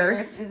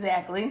beggars.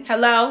 Exactly.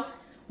 Hello?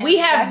 We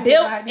have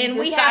built and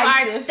we have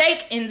our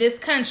stake in this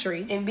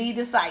country. And be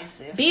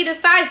decisive. Be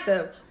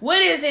decisive. What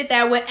is it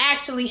that would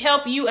actually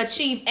help you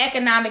achieve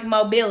economic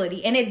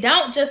mobility? And it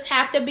don't just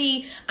have to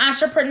be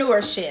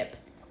entrepreneurship.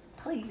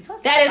 Please.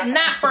 That is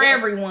not for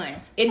everyone.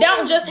 It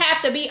don't just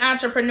have to be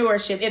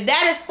entrepreneurship. If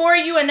that is for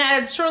you and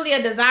that is truly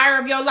a desire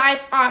of your life,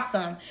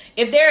 awesome.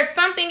 If there is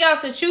something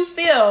else that you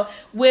feel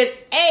would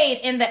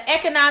aid in the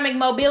economic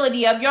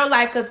mobility of your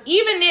life, because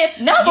even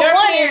if number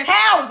one is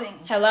housing.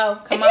 Hello,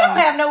 come on. If you don't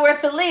have nowhere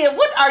to live,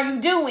 what are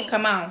you doing?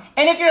 Come on.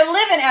 And if you're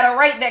living at a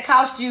rate that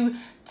costs you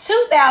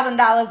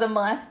 $2,000 a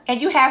month and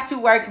you have to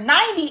work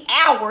 90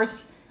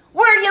 hours,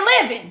 where are you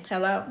living?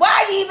 Hello.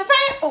 Why are you even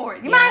paying for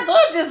it? You might as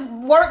well just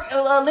work,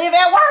 live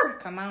at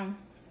work. Come on.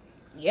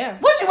 Yeah.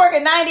 What you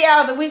working 90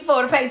 hours a week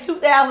for to pay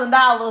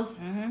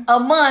 $2,000 a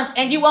month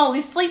and you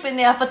only sleeping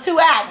there for 2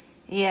 hours?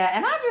 Yeah,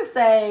 and I just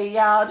say,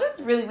 y'all,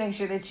 just really make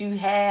sure that you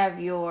have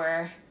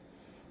your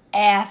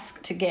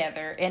ask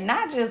together, and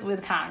not just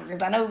with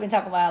Congress. I know we've been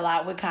talking about a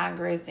lot with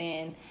Congress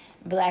and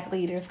black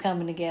leaders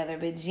coming together,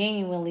 but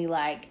genuinely,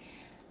 like,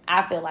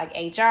 I feel like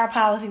HR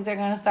policies are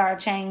going to start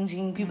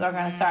changing. People are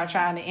going to start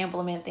trying to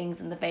implement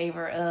things in the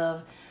favor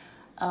of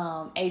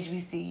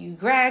HBCU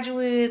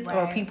graduates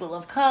or people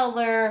of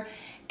color,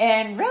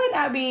 and really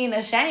not being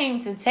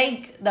ashamed to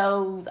take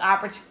those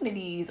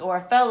opportunities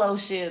or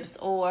fellowships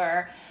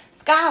or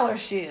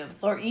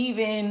scholarships or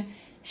even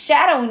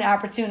shadowing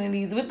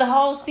opportunities with the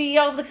whole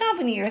CEO of the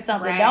company or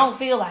something. Right. Don't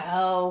feel like,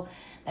 oh,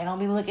 they're going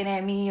to be looking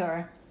at me,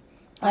 or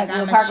like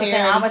I'm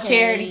a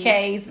charity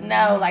case.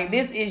 No, like,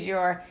 this is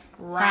your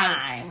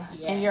time.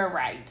 Yes. And you're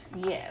right.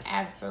 Yes.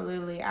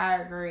 Absolutely.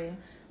 I agree.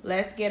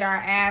 Let's get our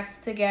ass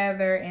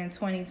together in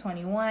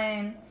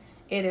 2021.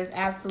 It is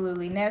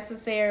absolutely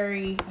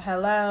necessary.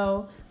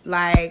 Hello.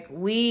 Like,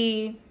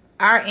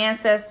 our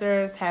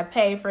ancestors have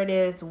paid for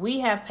this.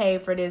 We have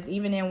paid for this,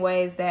 even in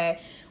ways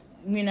that,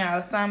 you know,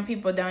 some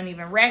people don't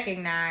even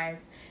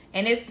recognize.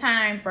 And it's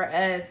time for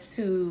us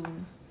to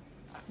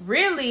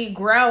really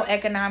grow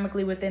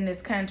economically within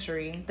this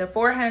country. The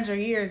 400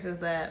 years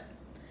is up.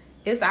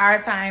 It's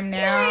our time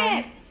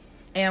now.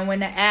 And when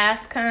the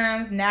ask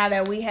comes, now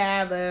that we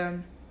have a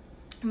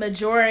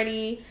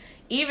majority,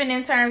 even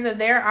in terms of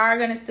there are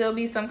going to still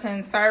be some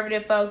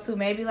conservative folks who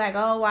may be like,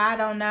 oh, well, I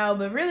don't know.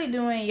 But really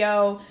doing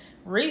your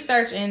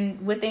research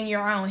and within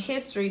your own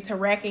history to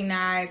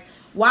recognize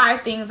why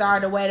things are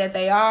the way that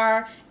they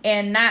are,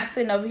 and not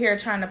sitting over here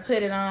trying to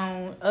put it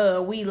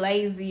on we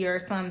lazy or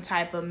some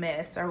type of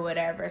mess or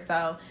whatever.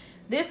 So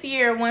this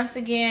year, once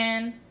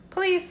again,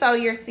 please sow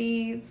your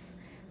seeds.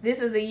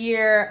 This is a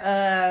year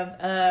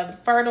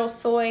of fertile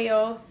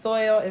soil.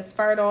 Soil is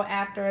fertile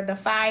after the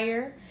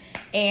fire.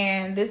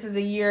 And this is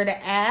a year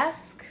to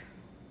ask.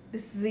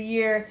 This is a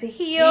year to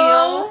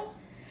heal.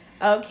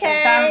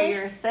 Okay. Time for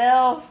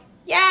yourself.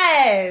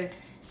 Yes.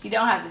 You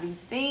don't have to be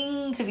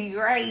seen to be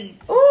great.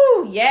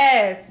 Ooh,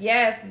 yes,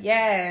 yes,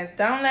 yes.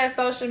 Don't let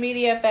social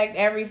media affect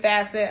every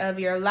facet of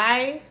your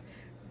life.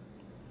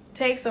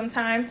 Take some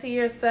time to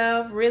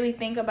yourself. Really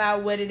think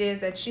about what it is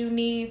that you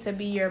need to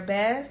be your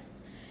best.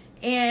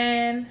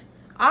 And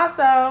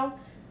also,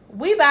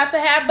 we about to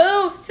have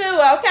boos too,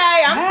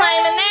 okay? I'm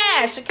claiming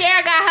that.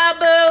 Shakaria got her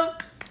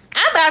boo.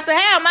 I'm about to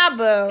have my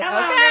boo,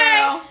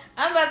 okay?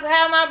 I'm about to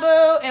have my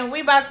boo, and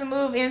we about to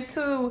move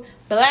into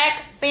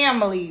Black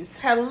families.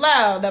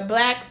 Hello, the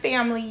Black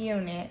family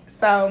unit.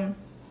 So,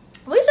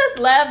 we just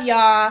love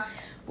y'all.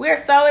 We're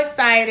so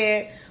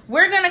excited.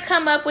 We're going to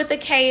come up with a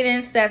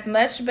cadence that's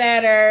much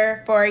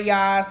better for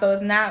y'all, so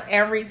it's not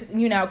every,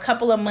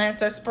 couple of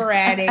months or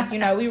sporadic.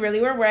 We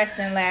really were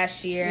resting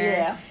last year.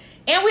 Yeah.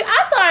 And we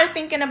also are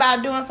thinking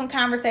about doing some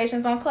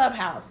conversations on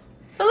Clubhouse.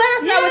 So let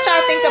us know what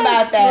y'all think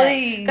about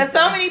that. Because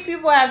so many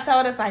people have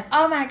told us, like,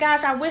 oh my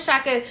gosh, I wish I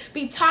could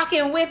be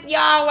talking with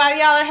y'all while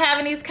y'all are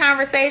having these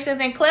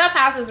conversations. And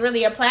Clubhouse is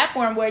really a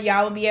platform where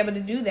y'all will be able to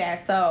do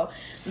that. So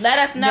let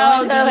us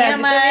know.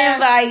 DM us.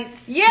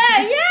 Invites. Yeah,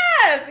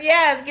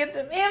 yes. Get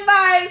the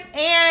invites.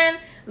 And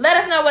let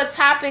us know what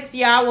topics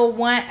y'all will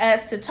want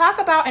us to talk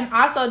about. And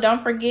also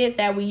don't forget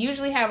that we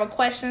usually have a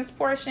questions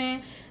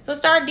portion. So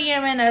start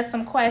DMing us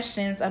some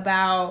questions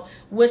about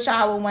what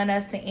y'all would want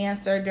us to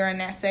answer during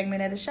that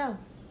segment of the show.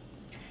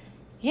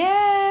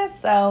 Yeah,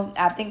 so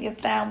I think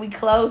it's time we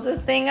close this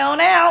thing on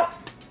out.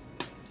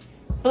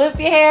 Flip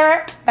your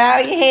hair, bow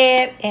your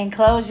head, and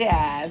close your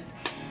eyes.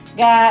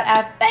 God,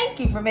 I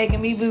thank you for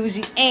making me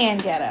bougie and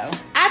ghetto.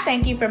 I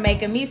thank you for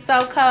making me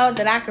so cold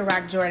that I could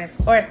rock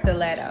Jordans or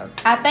stilettos.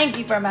 I thank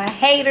you for my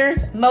haters,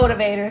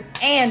 motivators,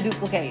 and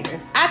duplicators.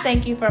 I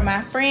thank you for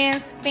my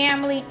friends,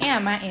 family,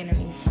 and my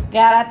enemies.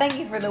 God, I thank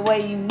you for the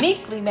way you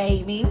uniquely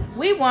made me.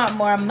 We want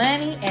more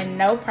money and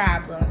no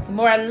problems.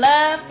 More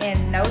love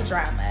and no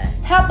drama.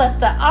 Help us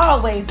to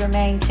always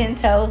remain 10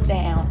 toes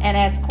down. And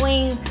as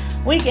queens,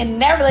 we can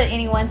never let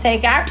anyone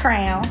take our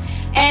crown.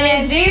 And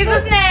in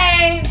Jesus' name.